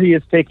not sure he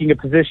is taking a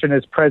position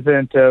as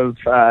president of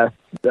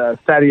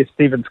Thaddeus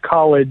Stevens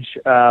College,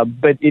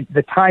 but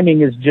the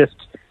timing is just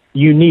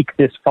unique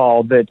this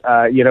fall that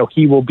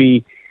he will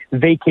be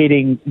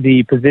vacating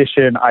the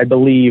position, I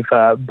believe,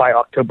 by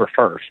October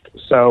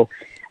 1st. So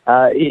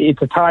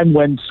it's a time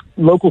when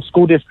local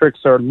school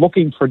districts are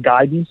looking for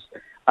guidance.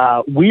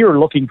 We are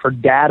looking for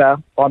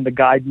data on the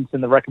guidance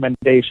and the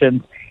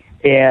recommendations.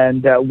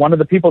 And one of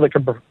the people that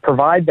can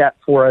provide that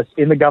for us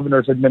in the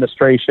governor's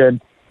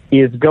administration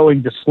is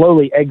going to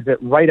slowly exit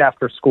right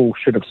after school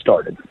should have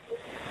started.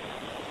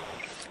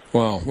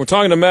 Wow. We're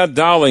talking to Matt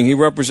Dowling. He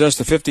represents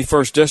the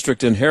 51st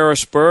District in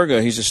Harrisburg.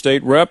 He's a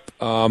state rep.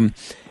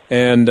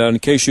 And in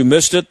case you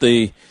missed it,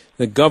 the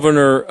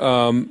governor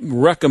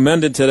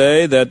recommended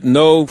today that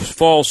no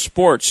fall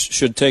sports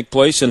should take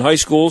place in high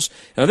schools.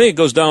 And I think it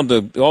goes down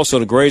to also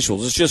to grade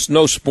schools. It's just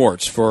no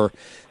sports for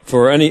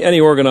any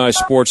organized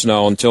sports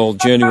now until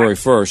January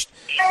 1st.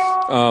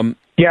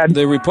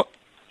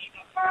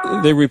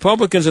 The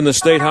Republicans in the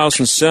State House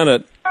and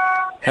Senate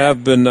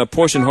have been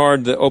pushing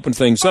hard to open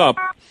things up.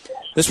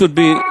 This would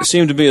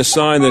seem to be a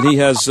sign that he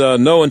has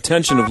no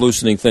intention of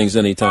loosening things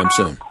anytime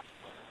soon.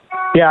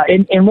 Yeah,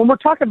 and when we're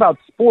talking about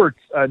sports,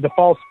 the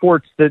fall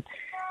sports that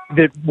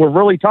we're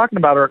really talking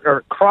about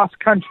are cross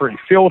country,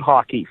 field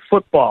hockey,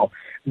 football,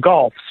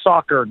 golf,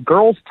 soccer,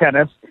 girls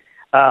tennis,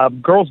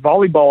 girls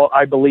volleyball,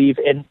 I believe.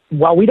 And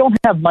while we don't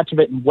have much of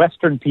it in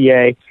Western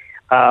PA,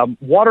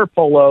 water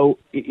polo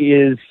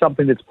is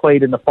something that's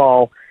played in the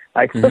fall,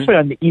 especially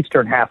on the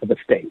eastern half of the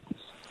state.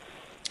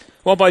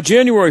 Well, by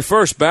January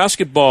 1st,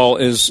 basketball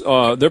is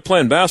they're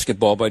playing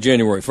basketball by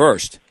January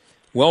 1st,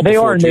 well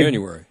before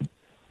January.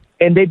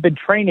 And they've been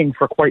training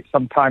for quite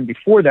some time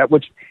before that,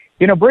 which,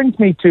 brings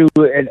me to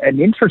an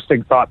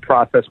interesting thought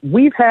process.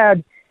 We've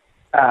had,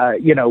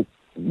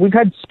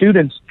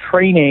 students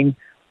training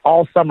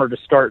all summer to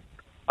start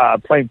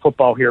playing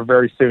football here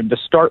very soon, to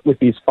start with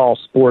these fall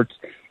sports.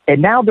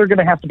 And now they're going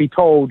to have to be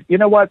told, you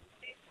know what,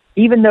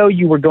 even though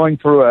you were going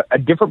through a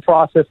different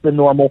process than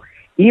normal,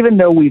 even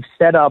though we've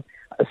set up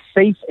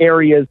safe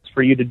areas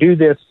for you to do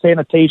this,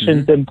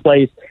 sanitation's in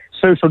place,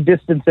 social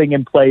distancing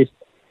in place,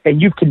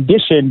 and you've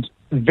conditioned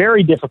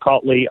very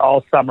difficultly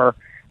all summer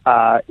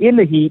in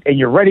the heat, and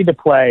you're ready to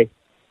play,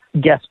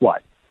 guess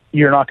what?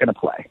 You're not going to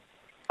play.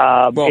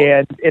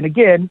 And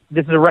again,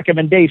 this is a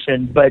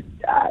recommendation, but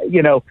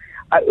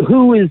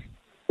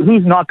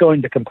who's not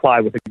going to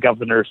comply with the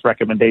governor's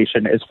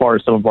recommendation as far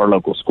as some of our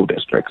local school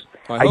districts?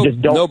 I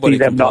just don't see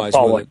them not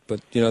following.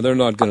 But they're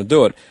not going to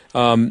do it.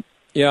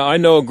 I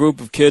know a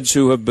group of kids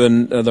who have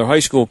been they're high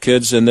school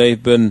kids, and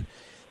they've been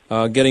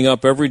getting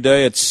up every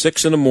day at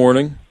 6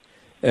 a.m.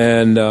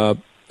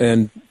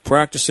 and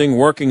practicing,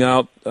 working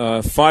out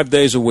 5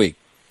 days a week,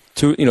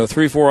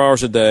 3-4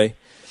 hours a day,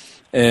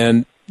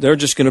 and they're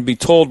just going to be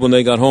told when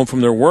they got home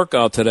from their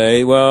workout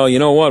today, well, you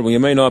know what, you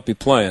may not be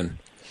playing.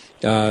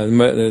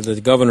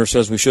 The governor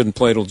says we shouldn't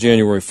play till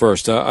January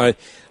 1st.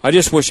 I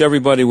just wish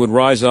everybody would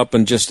rise up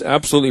and just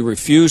absolutely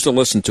refuse to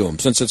listen to him,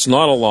 since it's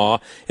not a law.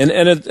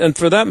 And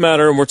for that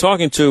matter, and we're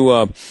talking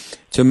to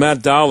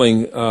Matt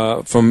Dowling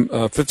from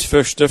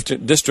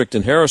 51st District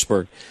in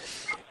Harrisburg.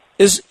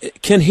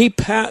 Can he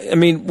pass? I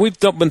mean, we've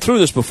been through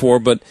this before,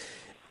 but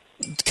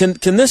can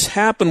this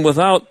happen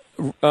without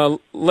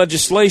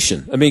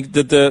legislation? I mean,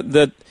 that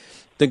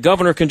the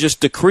governor can just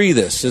decree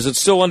this. Is it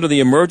still under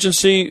the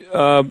emergency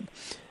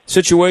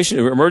situation,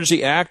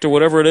 emergency act, or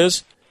whatever it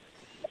is?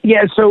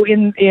 Yeah. So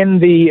in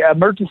the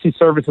Emergency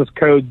Services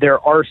Code,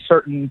 there are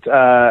certain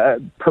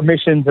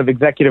permissions of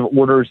executive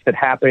orders that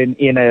happen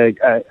in a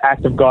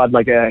act of God,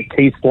 like a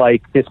case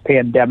like this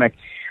pandemic.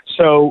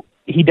 So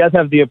he does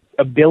have the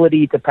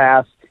ability to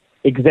pass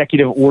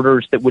executive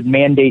orders that would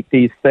mandate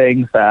these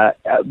things.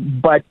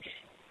 But,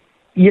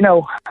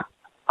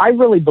 I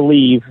really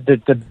believe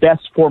that the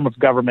best form of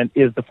government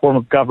is the form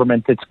of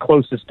government that's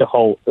closest to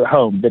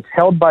home, that's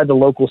held by the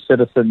local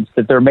citizens,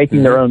 that they're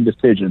making their own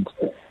decisions.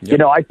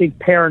 Yep. I think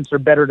parents are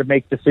better to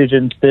make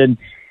decisions than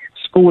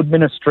school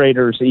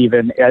administrators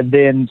even, and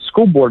then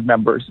school board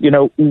members.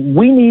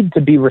 We need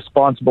to be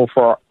responsible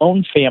for our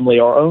own family,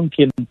 our own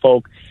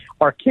kinfolk,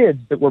 our kids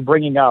that we're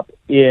bringing up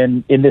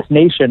in this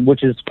nation,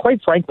 which is,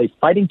 quite frankly,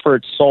 fighting for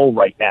its soul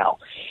right now.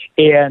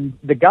 And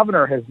the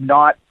governor has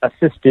not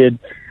assisted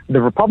the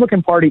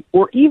Republican Party,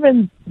 or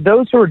even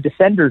those who are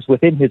dissenters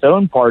within his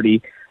own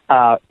party,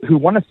 who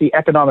want to see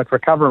economic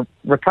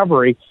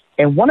recovery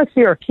and want to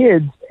see our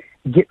kids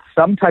get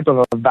some type of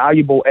a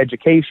valuable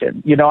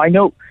education. I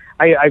know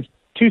I've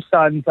two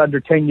sons under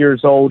 10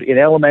 years old in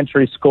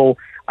elementary school.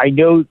 I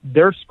know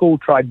their school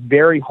tried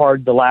very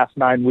hard the last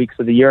 9 weeks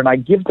of the year, and I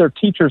give their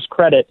teachers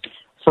credit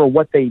for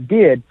what they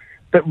did,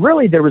 but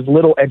really there was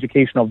little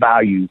educational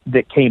value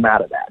that came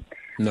out of that.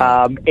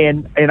 No.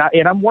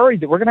 And I'm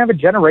worried that we're going to have a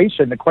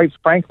generation that, quite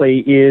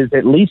frankly, is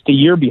at least a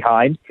year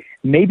behind,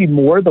 maybe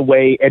more, the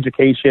way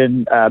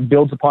education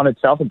builds upon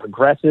itself and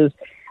progresses.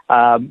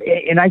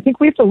 And I think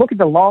we have to look at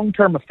the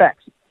long-term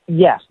effects.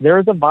 Yes, there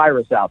is a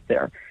virus out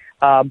there,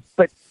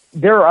 but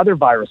there are other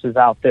viruses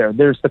out there.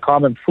 There's the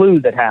common flu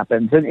that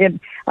happens. And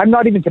I'm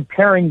not even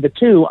comparing the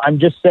two. I'm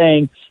just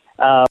saying,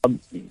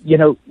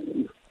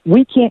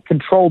 we can't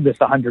control this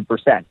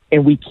 100%,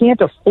 and we can't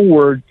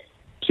afford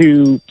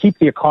to keep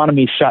the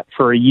economy shut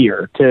for a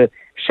year, to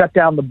shut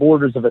down the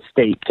borders of a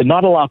state, to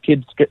not allow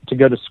kids to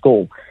go to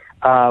school.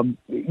 I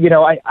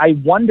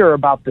wonder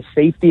about the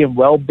safety and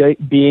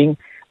well-being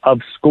of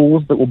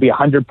schools that will be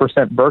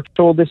 100%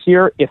 virtual this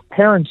year if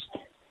parents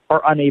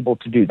are unable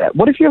to do that.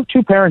 What if you have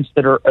two parents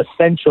that are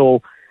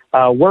essential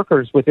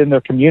workers within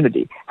their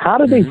community? How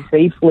do they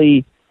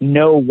safely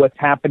know what's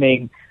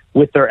happening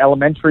with their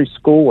elementary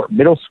school or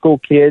middle school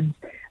kids?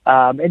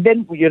 And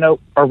then,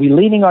 are we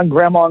leaning on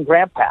grandma and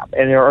grandpa?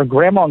 And are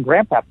grandma and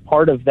grandpa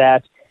part of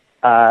that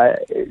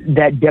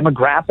that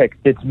demographic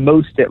that's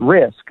most at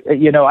risk.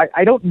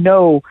 I don't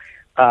know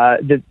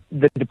that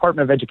the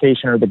Department of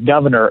Education or the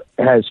governor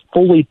has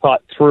fully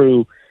thought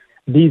through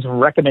these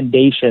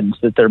recommendations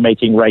that they're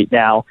making right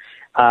now.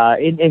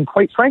 And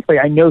quite frankly,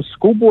 I know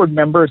school board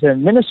members and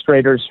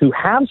administrators who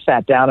have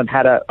sat down and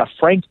had a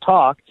frank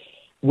talk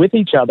with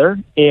each other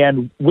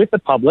and with the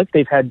public.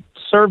 They've had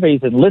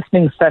surveys and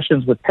listening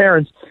sessions with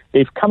parents.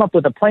 They've come up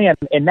with a plan,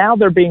 and now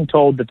they're being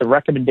told that the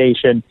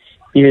recommendation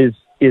is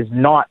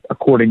not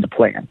according to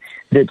plan,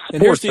 that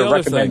sports are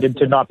recommended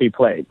to not be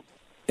played.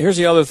 Here's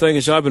the other thing,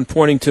 as I've been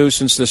pointing to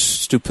since this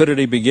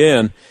stupidity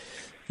began.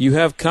 You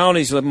have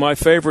counties, my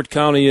favorite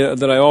county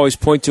that I always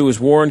point to is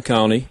Warren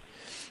County,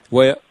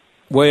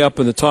 way up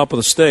in the top of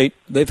the state.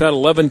 They've had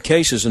 11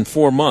 cases in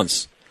 4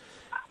 months.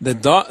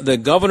 The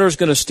governor's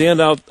going to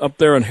stand out up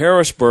there in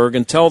Harrisburg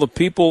and tell the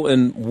people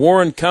in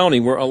Warren County,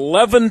 where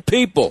 11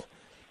 people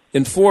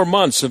in 4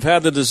 months have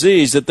had the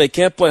disease, that they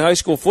can't play high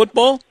school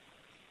football?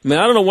 I mean,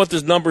 I don't know what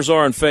the numbers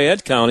are in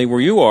Fayette County,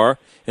 where you are,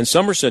 in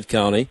Somerset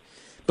County,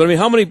 but I mean,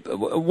 how many?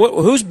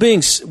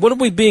 What are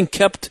we being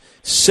kept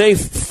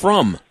safe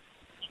from?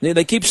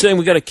 They keep saying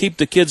we got to keep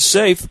the kids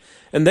safe,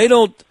 and they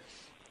don't.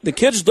 The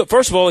kids,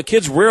 first of all, the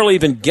kids rarely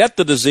even get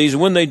the disease.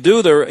 When they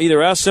do, they're either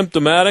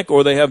asymptomatic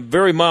or they have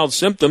very mild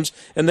symptoms,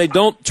 and they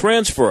don't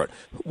transfer it.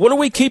 What are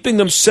we keeping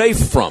them safe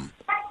from?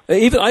 I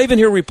even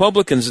hear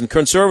Republicans and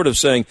conservatives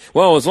saying,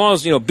 "Well, as long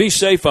as be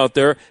safe out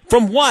there."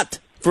 From what?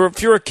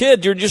 If you're a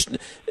kid,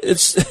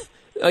 it's.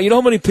 You know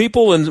how many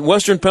people in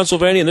western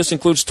Pennsylvania, and this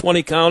includes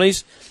 20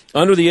 counties,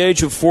 under the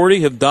age of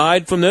 40 have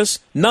died from this?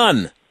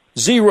 None.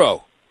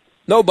 Zero.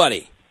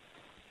 Nobody.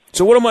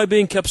 So what am I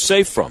being kept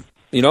safe from?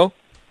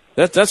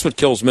 That's what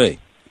kills me.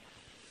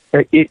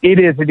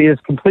 It is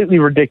completely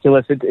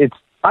ridiculous. It's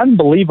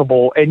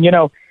unbelievable. And,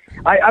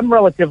 I'm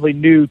relatively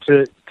new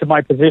to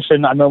my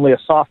position. I'm only a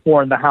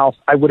sophomore in the House.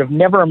 I would have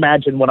never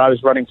imagined when I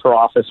was running for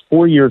office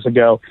 4 years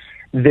ago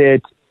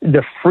that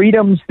the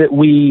freedoms that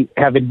we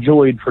have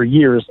enjoyed for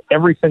years,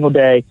 every single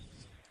day,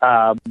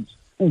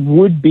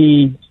 would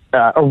be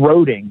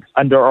eroding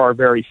under our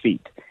very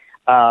feet.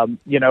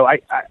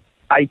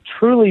 I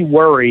truly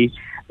worry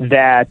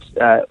that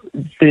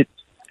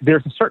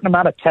there's a certain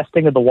amount of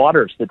testing of the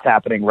waters that's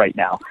happening right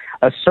now,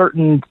 a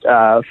certain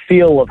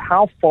feel of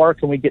how far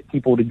can we get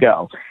people to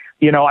go.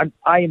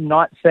 I am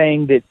not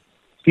saying that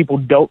people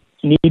don't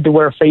need to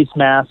wear face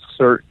masks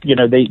or,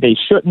 they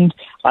shouldn't.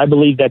 I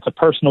believe that's a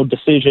personal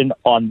decision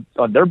on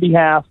their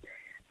behalf.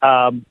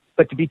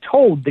 But to be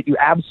told that you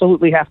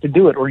absolutely have to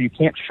do it, or you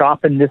can't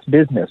shop in this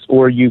business,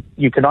 or you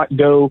cannot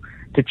go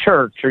to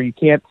church, or you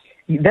can't,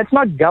 that's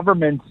not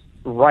government's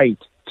right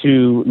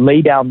to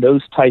lay down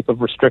those type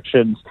of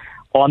restrictions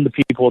on the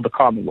people of the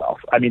Commonwealth.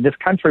 I mean, this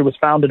country was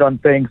founded on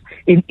things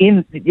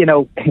in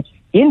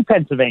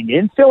Pennsylvania,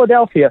 in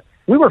Philadelphia,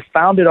 we were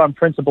founded on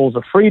principles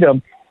of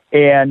freedom,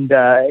 and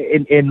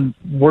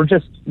we're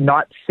just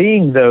not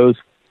seeing those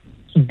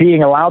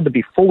being allowed to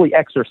be fully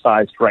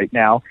exercised right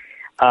now.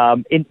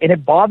 And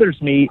it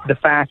bothers me, the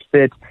fact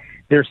that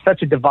there's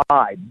such a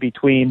divide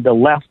between the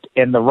left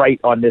and the right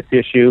on this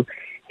issue.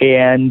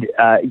 And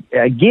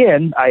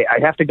again, I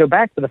have to go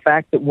back to the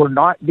fact that we're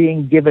not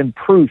being given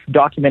proof,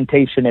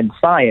 documentation, and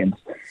science.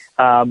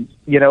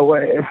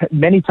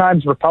 Many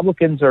times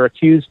Republicans are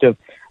accused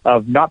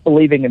of not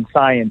believing in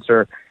science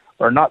or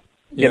not,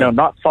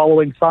 not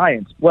following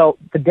science. Well,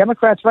 the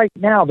Democrats right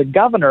now, the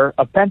governor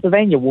of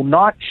Pennsylvania, will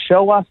not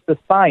show us the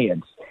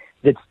science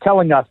that's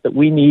telling us that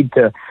we need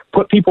to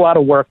put people out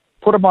of work,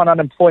 put them on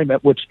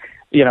unemployment, which,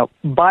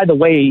 by the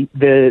way,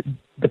 the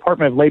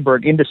Department of Labor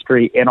and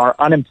Industry and our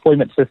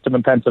unemployment system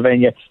in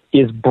Pennsylvania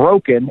is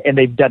broken, and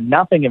they've done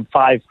nothing in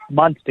 5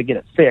 months to get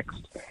it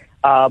fixed.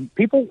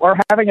 People are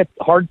having a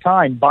hard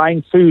time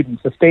buying food and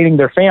sustaining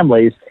their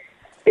families.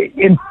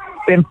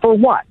 And for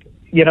what?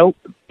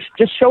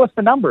 Just show us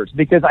the numbers,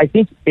 because I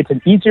think it's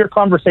an easier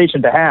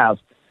conversation to have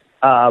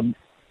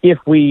if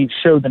we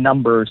show the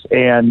numbers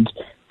and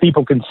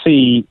people can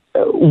see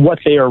what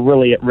they are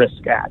really at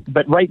risk at.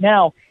 But right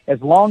now,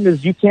 as long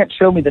as you can't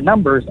show me the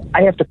numbers,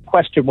 I have to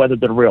question whether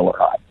they're real or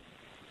not.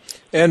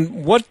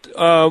 And what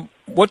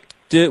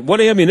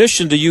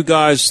ammunition do you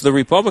guys, the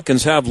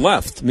Republicans, have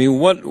left? I mean,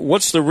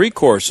 what's the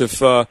recourse if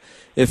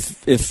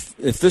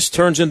this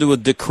turns into a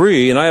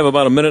decree? And I have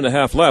about a minute and a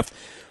half left.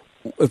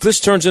 If this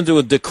turns into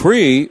a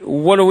decree,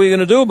 what are we going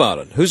to do about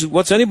it?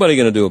 What's anybody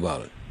going to do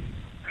about it?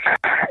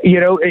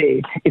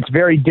 It's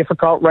very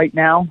difficult right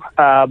now.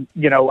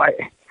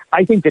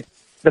 I think that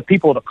the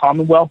people of the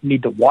Commonwealth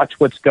need to watch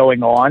what's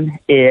going on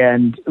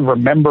and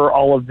remember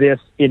all of this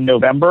in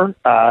November.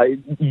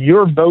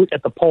 Your vote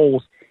at the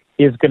polls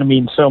is going to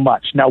mean so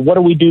much. Now, what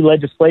do we do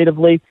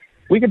legislatively?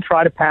 We can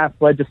try to pass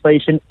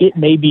legislation. It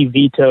may be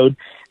vetoed.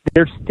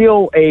 There's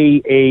still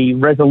a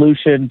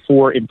resolution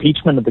for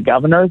impeachment of the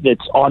governor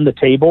that's on the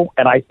table,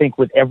 and I think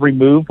with every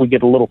move we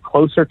get a little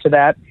closer to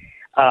that.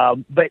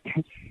 But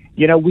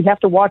we have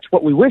to watch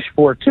what we wish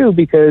for, too,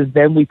 because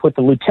then we put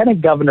the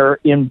lieutenant governor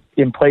in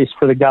place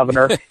for the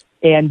governor.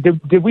 And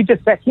did we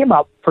just set him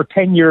up for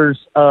 10 years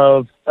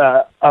of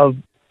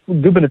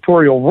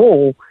gubernatorial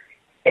role.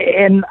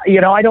 And,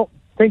 I don't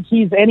think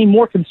he's any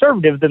more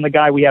conservative than the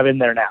guy we have in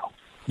there now.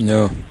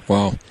 No.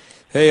 Wow.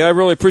 Hey, I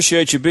really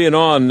appreciate you being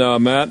on,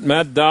 Matt.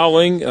 Matt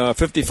Dowling,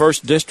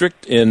 51st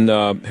District in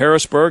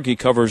Harrisburg. He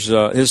covers,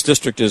 his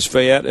district is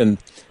Fayette and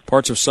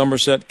parts of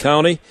Somerset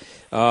County.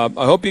 I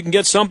hope you can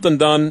get something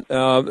done.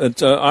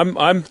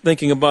 I'm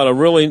thinking about a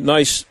really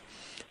nice,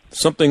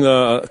 something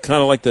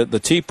kind of like the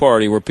Tea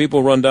Party, where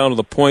people run down to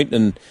the point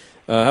and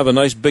have a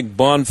nice big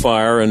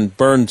bonfire and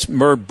burn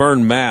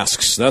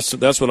masks.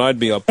 That's what I'd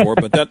be up for,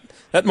 but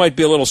that might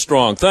be a little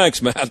strong.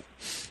 Thanks, Matt.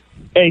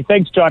 Hey,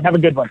 thanks, John. Have a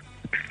good one.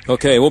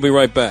 Okay, we'll be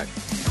right back.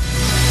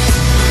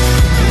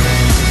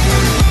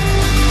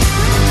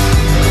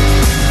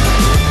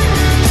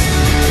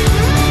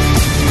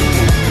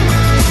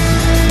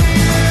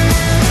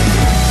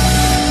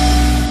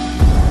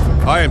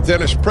 Hi, I'm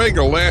Dennis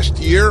Prager. Last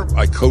year,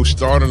 I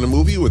co-starred in a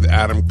movie with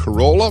Adam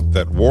Carolla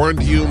that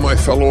warned you, my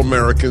fellow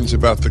Americans,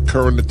 about the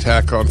current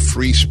attack on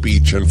free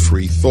speech and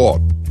free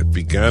thought. It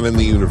began in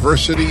the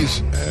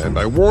universities, and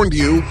I warned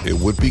you it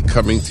would be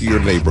coming to your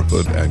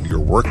neighborhood and your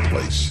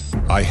workplace.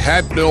 I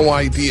had no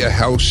idea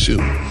how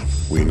soon.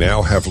 We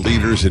now have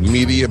leaders in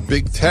media,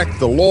 big tech,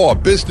 the law,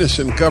 business,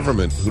 and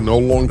government who no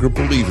longer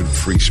believe in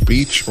free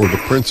speech or the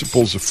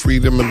principles of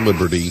freedom and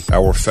liberty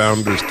our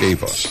founders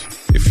gave us.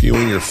 If you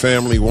and your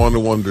family want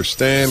to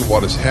understand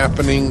what is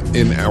happening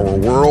in our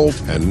world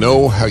and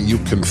know how you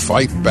can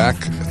fight back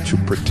to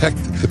protect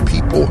the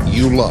people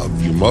you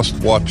love, you must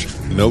watch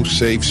No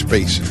Safe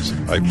Spaces.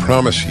 I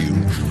promise you,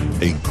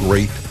 a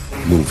great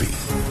movie.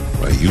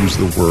 I use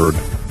the word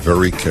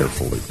very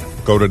carefully.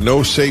 Go to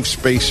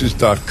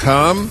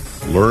nosafespaces.com,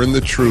 learn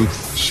the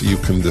truth so you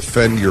can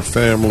defend your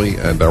family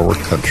and our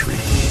country.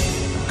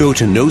 Go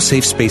to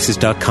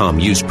nosafespaces.com.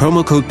 Use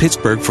promo code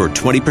Pittsburgh for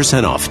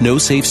 20% off.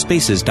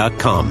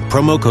 nosafespaces.com.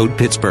 Promo code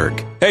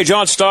Pittsburgh. Hey,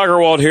 John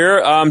Steigerwald here.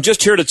 I'm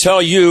just here to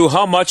tell you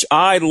how much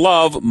I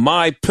love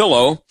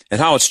MyPillow and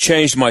how it's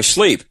changed my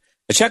sleep.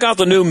 And check out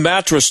the new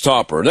mattress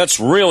topper. That's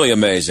really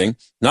amazing.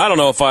 Now, I don't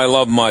know if I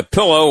love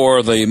MyPillow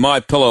or the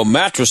MyPillow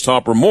mattress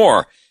topper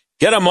more.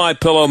 Get a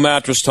MyPillow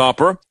mattress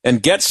topper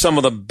and get some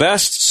of the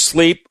best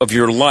sleep of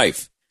your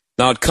life.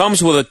 Now, it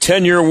comes with a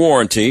 10-year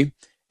warranty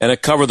and a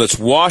cover that's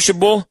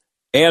washable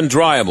and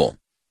dryable.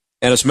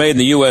 And it's made in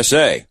the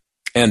USA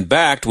and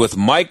backed with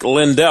Mike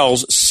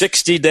Lindell's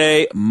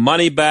 60-day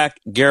money-back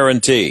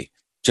guarantee.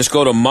 Just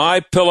go to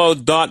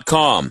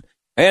MyPillow.com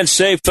and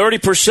save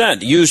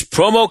 30%. Use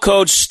promo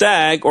code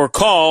STAG or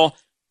call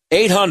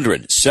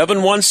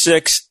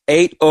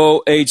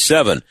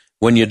 800-716-8087.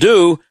 When you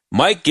do,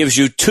 Mike gives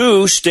you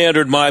 2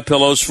 standard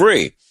MyPillows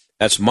free.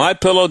 That's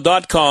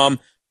MyPillow.com,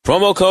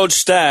 promo code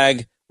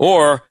STAG,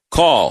 or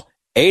call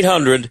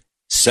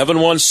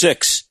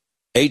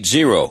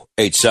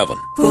 800-716-8087.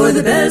 For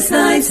the best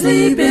night's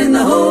sleep in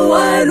the whole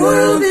wide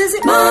world,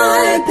 visit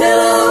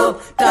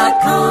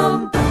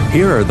MyPillow.com.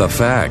 Here are the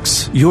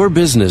facts. Your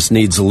business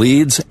needs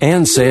leads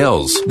and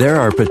sales. There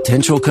are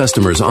potential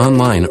customers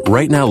online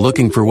right now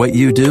looking for what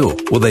you do.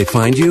 Will they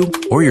find you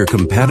or your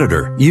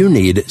competitor? You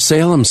need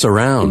Salem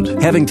Surround.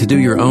 Having to do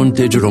your own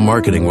digital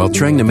marketing while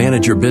trying to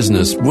manage your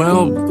business,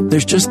 well,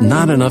 there's just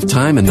not enough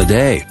time in the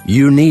day.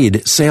 You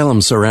need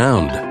Salem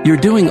Surround. You're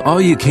doing all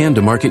you can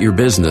to market your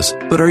business,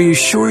 but are you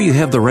sure you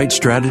have the right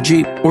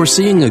strategy or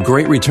seeing a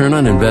great return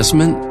on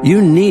investment?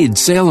 You need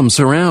Salem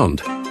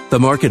Surround. The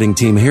marketing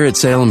team here at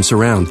Salem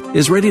Surround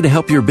is ready to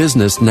help your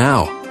business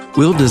now.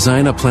 We'll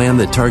design a plan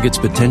that targets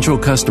potential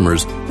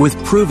customers with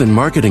proven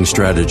marketing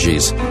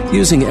strategies,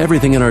 using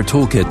everything in our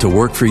toolkit to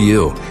work for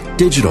you.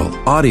 Digital,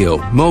 audio,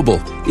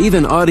 mobile,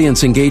 even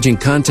audience-engaging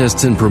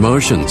contests and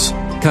promotions.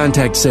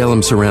 Contact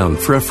Salem Surround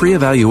for a free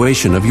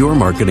evaluation of your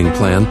marketing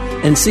plan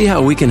and see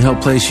how we can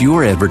help place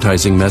your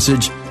advertising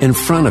message in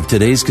front of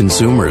today's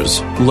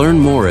consumers. Learn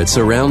more at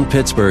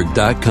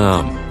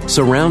surroundpittsburgh.com.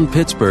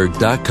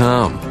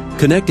 surroundpittsburgh.com.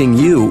 Connecting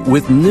you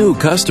with new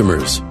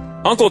customers.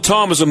 Uncle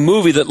Tom is a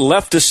movie that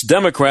leftist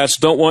Democrats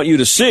don't want you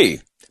to see,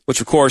 which,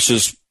 of course,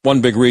 is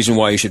one big reason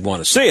why you should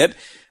want to see it.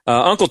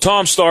 Uncle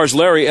Tom stars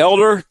Larry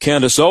Elder,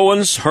 Candace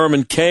Owens,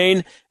 Herman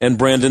Cain, and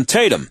Brandon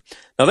Tatum.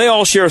 Now, they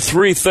all share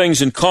 3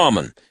 things in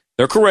common.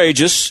 They're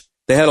courageous,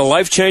 they had a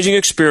life-changing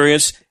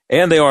experience,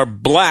 and they are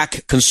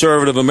black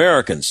conservative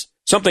Americans.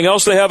 Something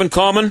else they have in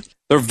common?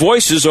 Their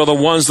voices are the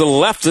ones the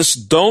leftists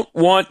don't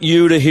want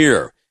you to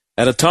hear,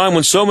 at a time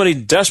when so many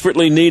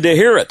desperately need to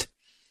hear it.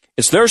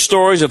 It's their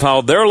stories of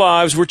how their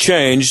lives were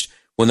changed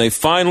when they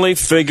finally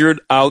figured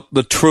out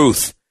the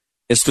truth.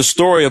 It's the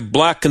story of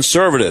black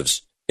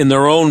conservatives in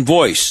their own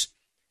voice.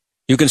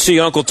 You can see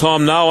Uncle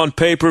Tom now on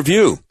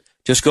pay-per-view.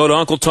 Just go to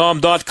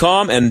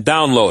UncleTom.com and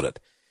download it.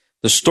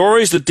 The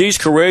stories that these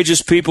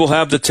courageous people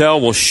have to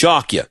tell will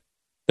shock you.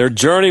 Their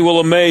journey will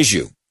amaze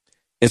you.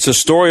 It's a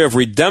story of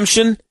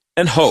redemption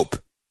and hope.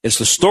 It's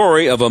the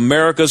story of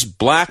America's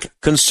black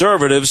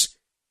conservatives,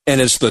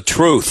 and it's the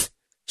truth.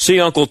 See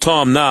Uncle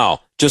Tom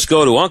now. Just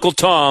go to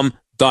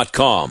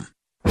UncleTom.com.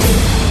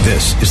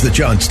 This is the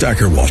John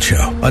Steigerwald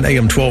Show on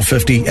AM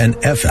 1250 and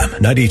FM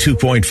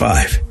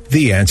 92.5.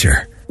 The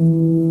Answer.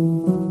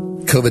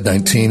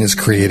 COVID-19 is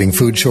creating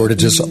food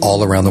shortages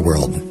all around the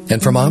world. And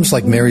for moms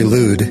like Mary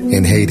Lude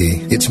in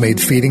Haiti, it's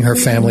made feeding her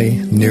family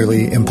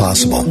nearly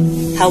impossible.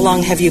 How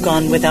long have you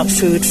gone without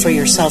food for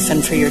yourself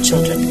and for your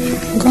children?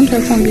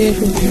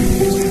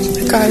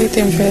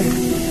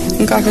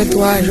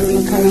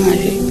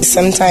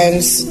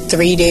 Sometimes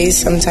 3 days,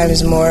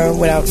 sometimes more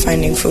without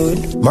finding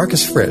food.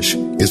 Marcus Frisch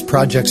is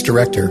Projects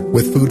Director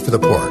with Food for the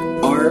Poor.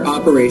 Our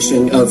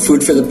operation of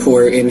Food for the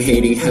Poor in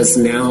Haiti has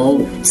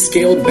now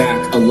scaled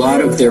back a lot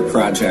of their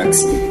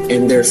projects,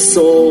 and their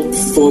sole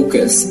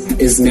focus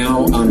is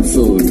now on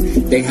food.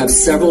 They have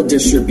several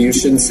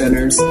distribution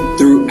centers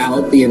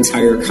throughout the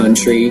entire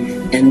country,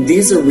 and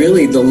these are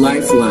really the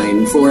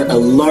lifeline for a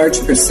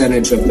large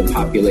percentage of the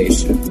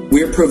population.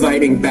 We're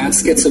providing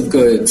baskets of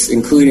goods,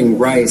 including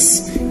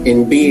rice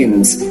and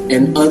beans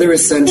and other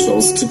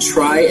essentials, to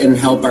try and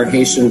help our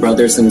Haitian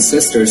brothers and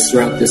sisters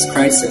throughout this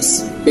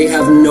crisis. They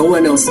have no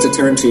one else to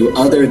turn to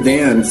other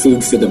than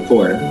Food for the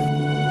Poor.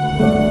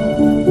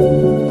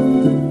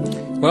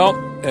 Well,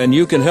 and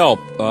you can help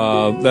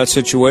that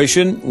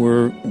situation.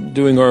 We're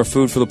doing our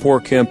Food for the Poor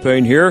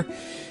campaign here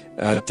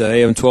at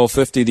AM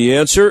 1250 The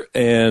Answer,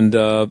 and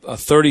a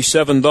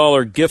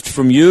 $37 gift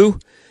from you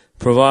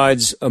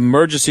provides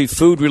emergency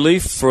food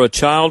relief for a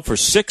child for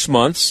 6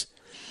 months.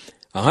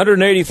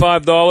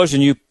 $185,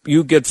 and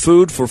you get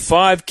food for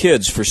 5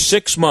 kids for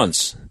 6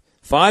 months.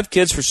 5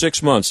 kids for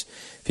 6 months.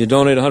 If you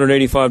donate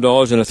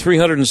 $185, and a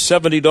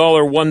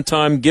 $370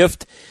 one-time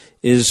gift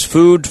is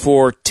food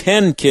for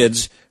 10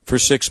 kids for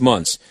 6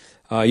 months.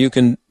 You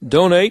can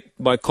donate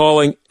by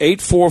calling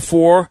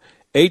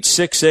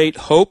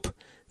 844-868-HOPE.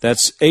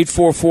 That's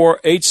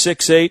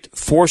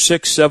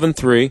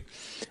 844-868-4673.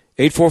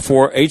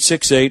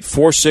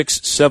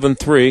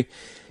 844-868-4673.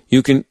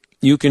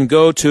 You can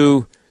go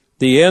to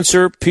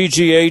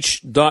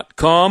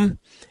theanswerpgh.com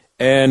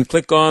and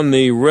click on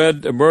the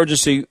red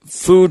emergency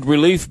food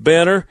relief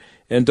banner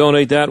and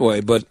donate that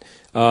way. But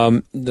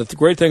the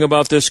great thing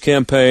about this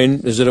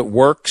campaign is that it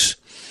works,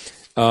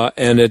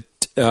 and it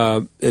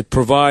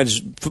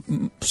provides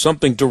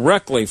something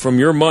directly from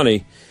your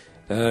money.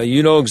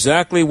 You know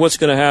exactly what's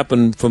going to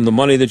happen from the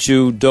money that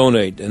you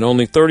donate, and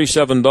only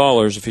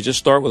 $37, if you just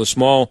start with a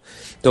small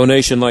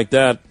donation like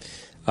that,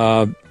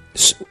 one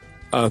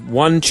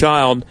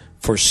child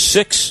for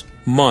 6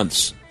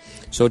 months.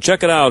 So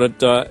check it out at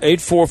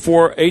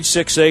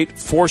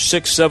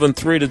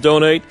 844-868-4673 to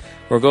donate,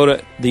 or go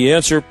to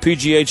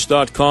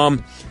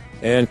theanswerpgh.com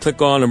and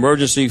click on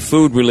emergency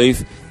food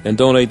relief and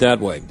donate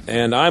that way.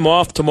 And I'm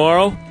off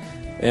tomorrow,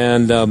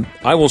 and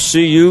I will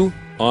see you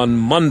on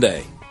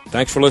Monday.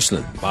 Thanks for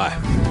listening. Bye.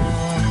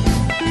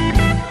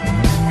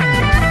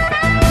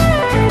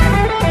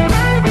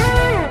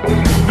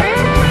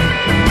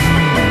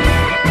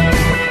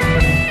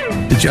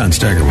 The John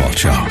Steigerwald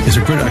Show is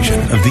a production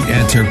of The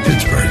Answer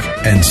Pittsburgh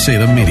and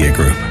Salem Media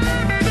Group.